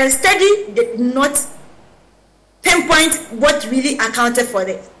 Well, the study did not pinpoint what really accounted for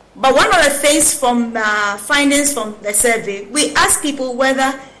it. But one of the things from findings from the survey, we asked people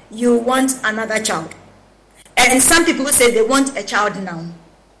whether you want another child. And some people said they want a child now.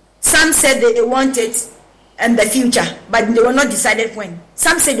 Some said they want it in the future, but they were not decided when.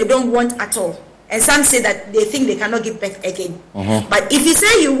 Some said they don't want at all. And some say that they think they cannot give birth again. But if you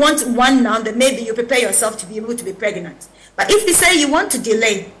say you want one now, then maybe you prepare yourself to be able to be pregnant. But if you say you want to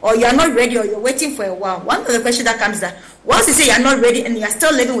delay, or you are not ready, or you're waiting for a while, one of the questions that comes that once you say you are not ready and you are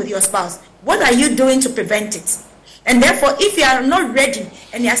still living with your spouse, what are you doing to prevent it? And therefore, if you are not ready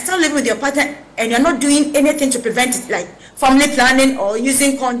and you are still living with your partner and you are not doing anything to prevent it, like family planning or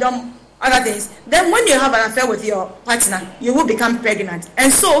using condom, other things, then when you have an affair with your partner, you will become pregnant.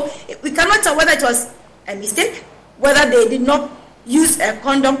 And so we cannot tell whether it was a mistake, whether they did not use a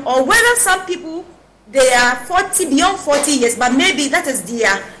condom, or whether some people, they are beyond 40 years, but maybe that is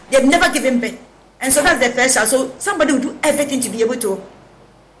they've never given birth. And so that's their first child. So somebody will do everything to be able to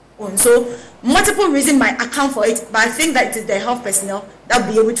own. So multiple reasons might account for it, but I think that it is the health personnel that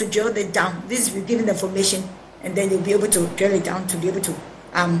will be able to drill it down. This will give them the information, and then they'll be able to drill it down to be able to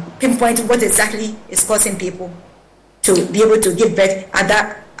pinpoint what exactly is causing people to be able to give birth at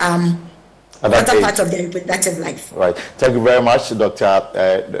that other part of their reproductive life. Right. Thank you very much,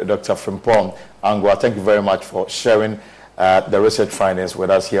 Dr. Frimpong Angwa. Thank you very much for sharing the research findings with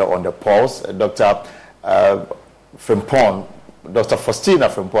us here on the Pulse. Dr. Frimpong, Dr. Faustina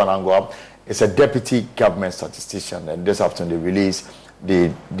Frimpong Angwa is a deputy government statistician, and this afternoon they released the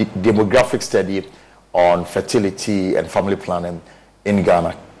demographic study on fertility and family planning in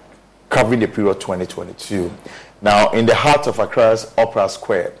Ghana, covering the period 2022. Now, in the heart of Accra's Opera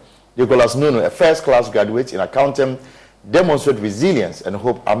Square, Nicholas Nunu, a first-class graduate in accounting, demonstrated resilience and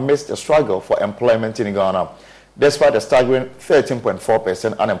hope amidst the struggle for employment in Ghana. Despite a staggering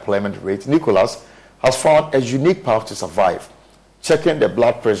 13.4% unemployment rate, Nicholas has found a unique path to survive, checking the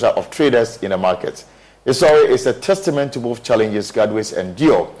blood pressure of traders in the market. His story is a testament to both challenges graduates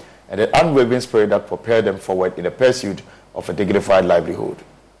endure and the unwavering spirit that propelled them forward in the pursuit of a dignified livelihood.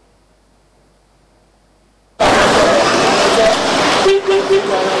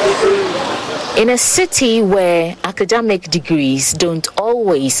 In a city where academic degrees don't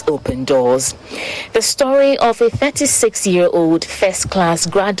always open doors, the story of a 36-year-old first-class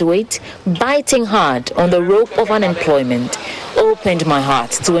graduate biting hard on the rope of unemployment opened my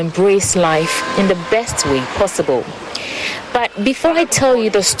heart to embrace life in the best way possible. But before I tell you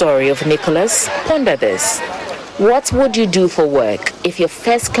the story of Nicholas, ponder this. What would you do for work if your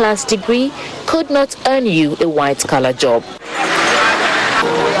first-class degree could not earn you a white-collar job?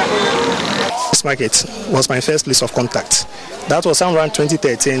 This market was my first list of contact. That was around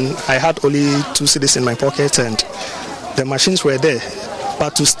 2013. I had only 2 CDs in my pocket and the machines were there.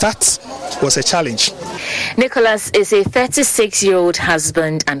 But to start was a challenge. Nicholas is a 36-year-old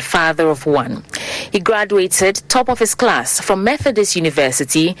husband and father of 1. He graduated top of his class from Methodist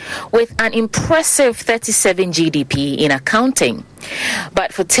University with an impressive 37 GDP in accounting.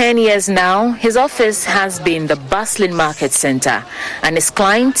 But for 10 years now, his office has been the bustling market center and his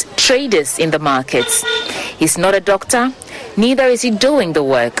clients traders in the markets. He's not a doctor, neither is he doing the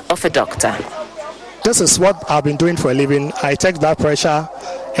work of a doctor. This is what I've been doing for a living. I check blood pressure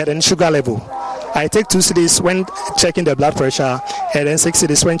and then sugar level. I take 2 CDs when checking the blood pressure and then 6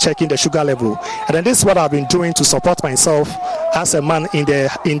 CDs when checking the sugar level. And then this is what I've been doing to support myself as a man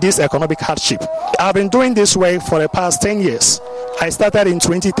in this economic hardship. I've been doing this work for the past 10 years. I started in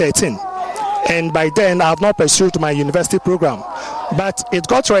 2013. And by then, I have not pursued my university program. But it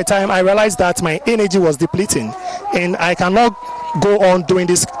got to a time I realized that my energy was depleting and I cannot go on doing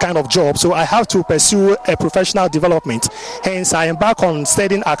this kind of job, so I have to pursue a professional development. Hence, I embark on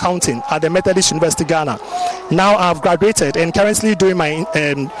studying accounting at the Methodist University Ghana. Now I've graduated and currently doing my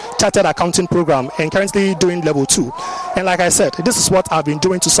chartered accounting program and currently doing level 2. And like I said, this is what I've been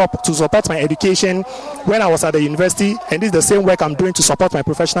doing to support my education when I was at the university, and this is the same work I'm doing to support my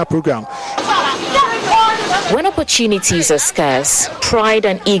professional program. When opportunities are scarce, pride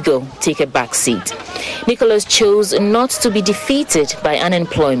and ego take a backseat. Nicholas chose not to be defeated by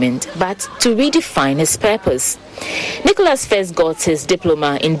unemployment, but to redefine his purpose. Nicholas first got his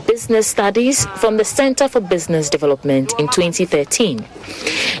diploma in business studies from the Center for Business Development in 2013.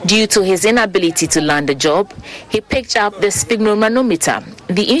 Due to his inability to land a job, he picked up the sphygmomanometer,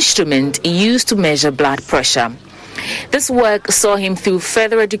 the instrument used to measure blood pressure. This work saw him through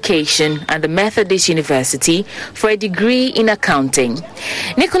further education at the Methodist University for a degree in accounting.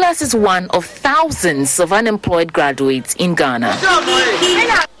 Nicholas is one of thousands of unemployed graduates in Ghana.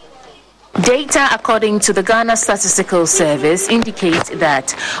 Data according to the Ghana Statistical Service indicate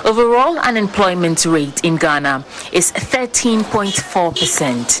that overall unemployment rate in Ghana is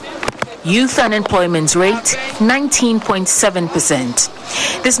 13.4%. Youth unemployment rate 19.7%.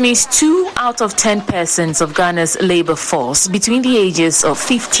 This means 2 out of 10 persons of Ghana's labor force between the ages of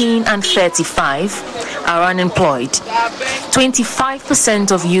 15 and 35 are unemployed.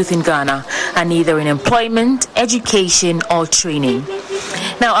 25% of youth in Ghana are neither in employment, education, or training.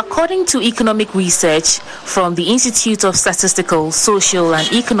 Now, according to economic research from the Institute of Statistical, Social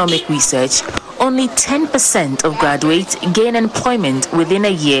and Economic Research, only 10% of graduates gain employment within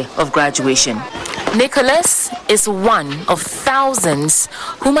a year of graduation. Nicholas is one of thousands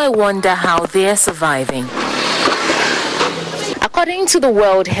whom I wonder how they're surviving. According to the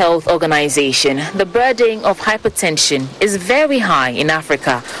World Health Organization, the burden of hypertension is very high in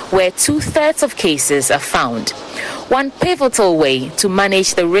Africa, where 2/3 of cases are found. One pivotal way to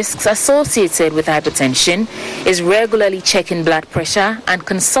manage the risks associated with hypertension is regularly checking blood pressure and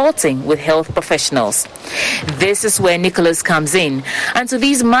consulting with health professionals. This is where Nicholas comes in, and to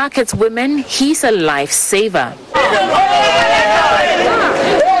these market women, he's a lifesaver.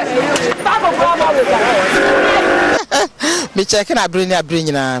 Me checking a brain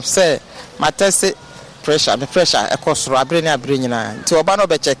na say my test pressure ekosoro a brain na nti oba no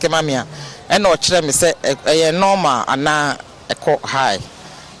be check ma me a and no kire me say e normal ana eko high.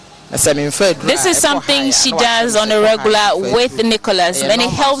 This is something she does on a regular with Nicholas, and it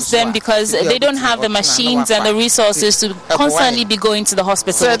helps them because they don't have the machines and the resources to constantly be going to the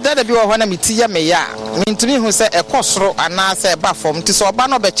hospital. So that be when me tia me ya to me who say ekosoro ana say ba form nti so oba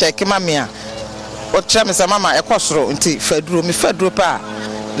no be check ma me a o kire me say mama ekosoro nti feduro pa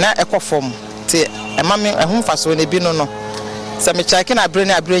na ekofom nti e ma me ehun faso ne bi no so me checking a brain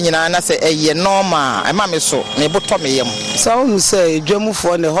nyina na say eye normal e ma me so me boto me yam. So who say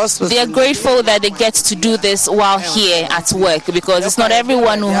dwamufo in the hospital. They are grateful that they get to do this while here at work, because it's not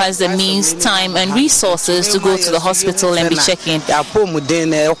everyone who has the means, time and resources to go to the hospital and be checking.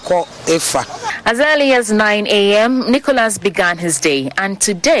 As early as 9 a.m., Nicholas began his day, and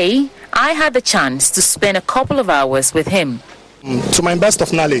today I had the chance to spend a couple of hours with him. To my best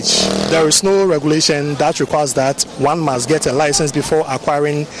of knowledge, there is no regulation that requires that one must get a license before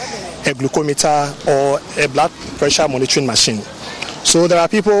acquiring a glucometer or a blood pressure monitoring machine. So there are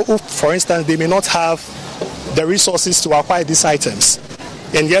people who, for instance, they may not have the resources to acquire these items.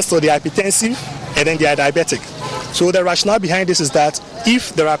 And yes, so they are hypertensive and then they are diabetic. So the rationale behind this is that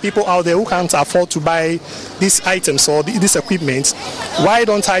if there are people out there who can't afford to buy these items or this equipment, why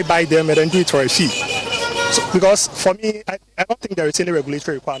don't I buy them and then do it for a fee? So, because for me, I don't think there is any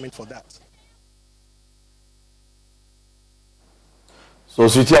regulatory requirement for that. So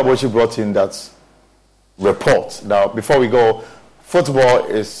Sweetie Abochi brought in that report. Now, before we go, football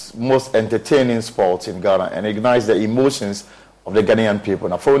is most entertaining sport in Ghana and ignites the emotions of the Ghanaian people.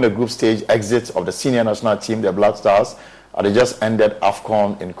 Now, following the group stage exit of the senior national team, the Black Stars, they just ended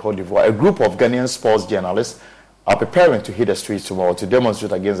AFCON in Cote d'Ivoire. A group of Ghanaian sports journalists are preparing to hit the streets tomorrow to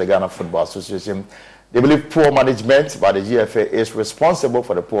demonstrate against the Ghana Football Association. They believe poor management by the GFA is responsible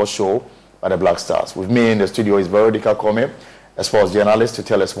for the poor show by the Black Stars. With me in the studio is Veronica Kome, a sports journalist, to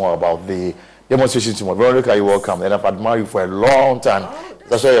tell us more about the demonstration tomorrow. Veronica, you're welcome. And I've admired you for a long time.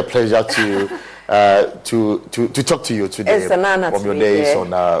 It's really a pleasure to talk to you today. It's an honor from your days on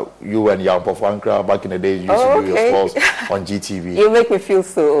you and Agyapong Fankra back in the days you used to do your sports on GTV. You make me feel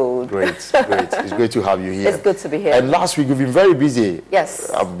so old. Great. It's great to have you here. It's good to be here. And last week you've been very busy. Yes.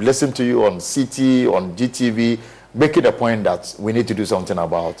 I've listened to you on CT, on GTV, making the point that we need to do something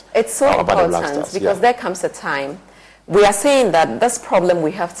about it's so important because there comes a time. We are saying that this problem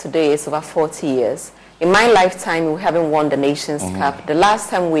we have today is over 40 years. In my lifetime, we haven't won the Nations Cup. The last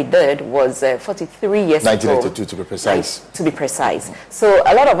time we did was 43 years 1982, to be precise. So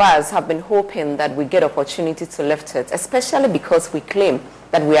a lot of us have been hoping that we get opportunity to lift it, especially because we claim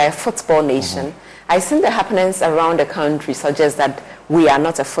that we are a football nation. I think the happenings around the country suggest that we are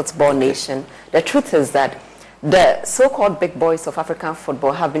not a football nation. The truth is that the so-called big boys of African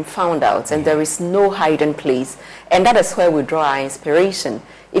football have been found out, and there is no hiding place. And that is where we draw our inspiration.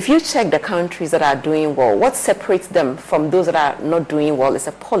 If you check the countries that are doing well, what separates them from those that are not doing well is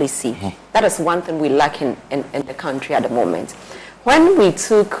a policy. That is one thing we lack in the country at the moment. When we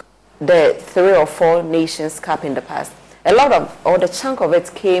took the 3 or 4 Nations Cup in the past, a lot of, or the chunk of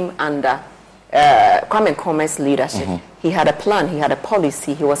it came under Kwame Nkrumah's leadership. He had a plan, he had a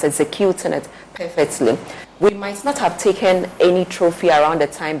policy, he was executing it perfectly. We might not have taken any trophy around the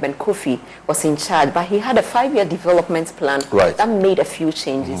time Ben Kofi was in charge, but he had a 5-year development plan that made a few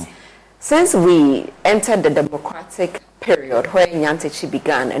changes. Since we entered the democratic period where Nyantechi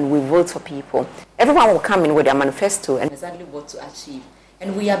began and we vote for people, everyone will come in with their manifesto and exactly what to achieve.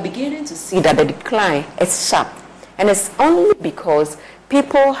 And we are beginning to see that the decline is sharp. And it's only because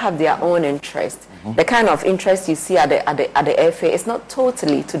people have their own interest. The kind of interest you see at the FA is not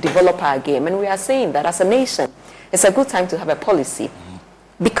totally to develop our game. And we are saying that as a nation, it's a good time to have a policy.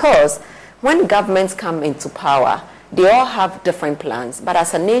 Because when governments come into power, They all have different plans. But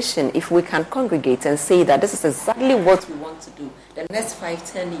as a nation, if we can congregate and say that this is exactly what we want to do the next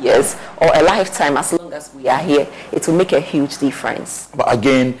 5-10 years or a lifetime, as long as we are here, it will make a huge difference. But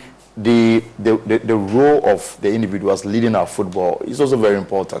again, the role of the individuals leading our football is also very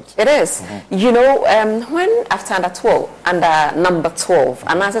important. It is. You know, when after under 12, under number 12,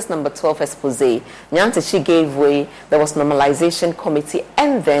 Anansa's number 12 expose, Nyantichi gave way, there was normalization committee,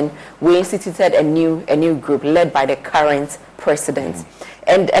 and then we instituted a new group led by the current president.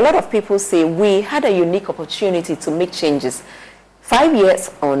 And a lot of people say we had a unique opportunity to make changes. 5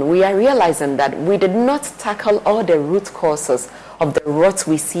 years on, we are realizing that we did not tackle all the root causes of the rot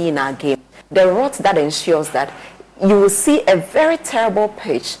we see in our game. The rot that ensures that you will see a very terrible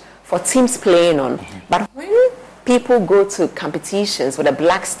pitch for teams playing on. But when people go to competitions with the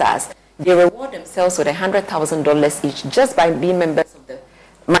Black Stars, they reward themselves with $100,000 each just by being members of the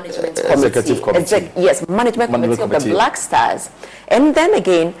management committee. Executive committee. Yes, management committee of the Black Stars. And then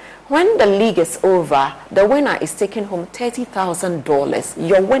again, when the league is over, the winner is taking home $30,000.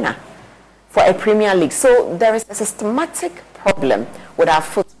 Your winner for a Premier League. So there is a systematic problem with our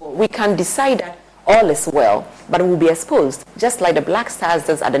football. We can decide that all is well, but we'll be exposed, just like the Black Stars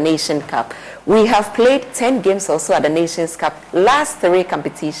does at the Nation Cup. We have played 10 games also at the Nations Cup, last 3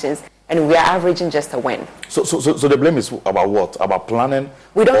 competitions, and we are averaging just a win. So the blame is about what? About planning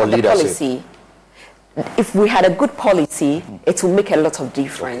we don't or have the leadership? Policy. If we had a good policy, it will make a lot of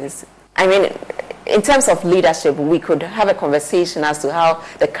difference. I mean, in terms of leadership, we could have a conversation as to how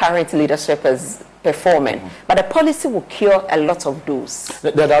the current leadership is performing. But the policy will cure a lot of those.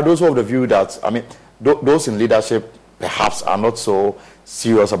 There are those who have the view that, I mean, those in leadership perhaps are not so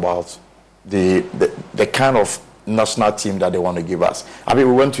serious about the kind of national team that they want to give us. I mean,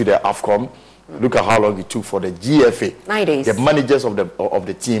 we went to the AFCON. Look at how long it took for the GFA, 9 days, the managers of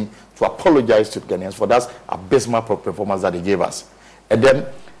the team, to apologize to Ghanaians for that abysmal performance that they gave us. And then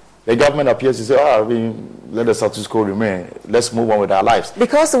the government appears to say, I mean, let the status quo remain. Let's move on with our lives.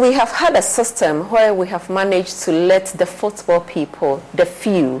 Because we have had a system where we have managed to let the football people, the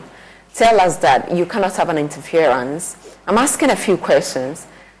few, tell us that you cannot have an interference. I'm asking a few questions.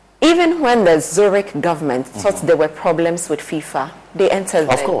 Even when the Zurich government thought there were problems with FIFA, they entered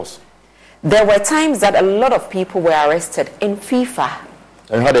Of course. There were times that a lot of people were arrested in FIFA.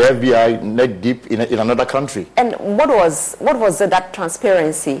 And you had the FBI neck deep in another country. And what was it that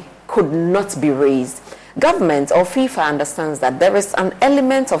transparency could not be raised? Government or FIFA understands that there is an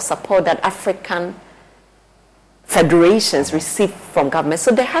element of support that African federations receive from government. So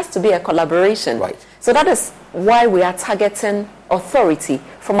there has to be a collaboration. Right. So that is why we are targeting authority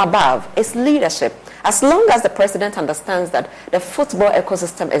from above. It's leadership. As long as the president understands that the football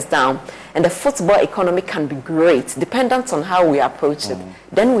ecosystem is down and the football economy can be great, dependent on how we approach it,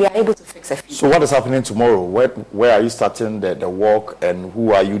 then we are able to fix a few. So what is happening tomorrow? Where are you starting the walk, and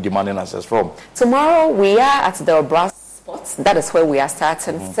who are you demanding answers from? Tomorrow we are at the Brass Sports. That is where we are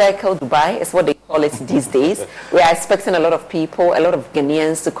starting. Circle Dubai is what they call it these days. We are expecting a lot of people, a lot of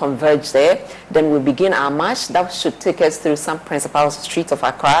Ghanaians to converge there. Then we begin our march. That should take us through some principal streets of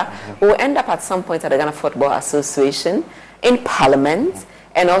Accra. We will end up at some point at the Ghana Football Association, in Parliament,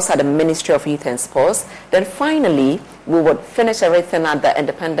 and also at the Ministry of Youth and Sports. Then finally, we would finish everything at the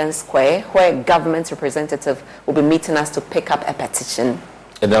Independence Square, where government representative will be meeting us to pick up a petition.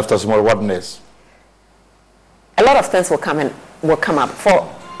 And after tomorrow, what next? A lot of things will come up. For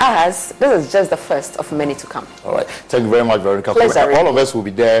us, this is just the first of many to come. All right. Thank you very much, Veronica. Pleasure. All of us will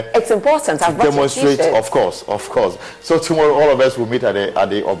be there. It's important. To demonstrate, of course. So tomorrow, all of us will meet at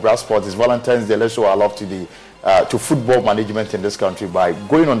the Obra Sports. It's Valentine's Day. Let's show our love to football management in this country by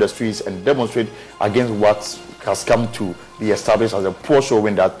going on the streets and demonstrate against what has come to be established as a poor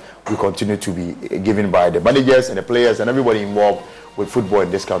showing that we continue to be given by the managers and the players and everybody involved with football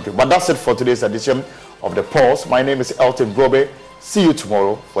in this country. But that's it for today's edition of The Pulse. My name is Elton Brobe. See you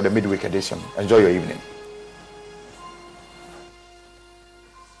tomorrow for the midweek edition. Enjoy your evening.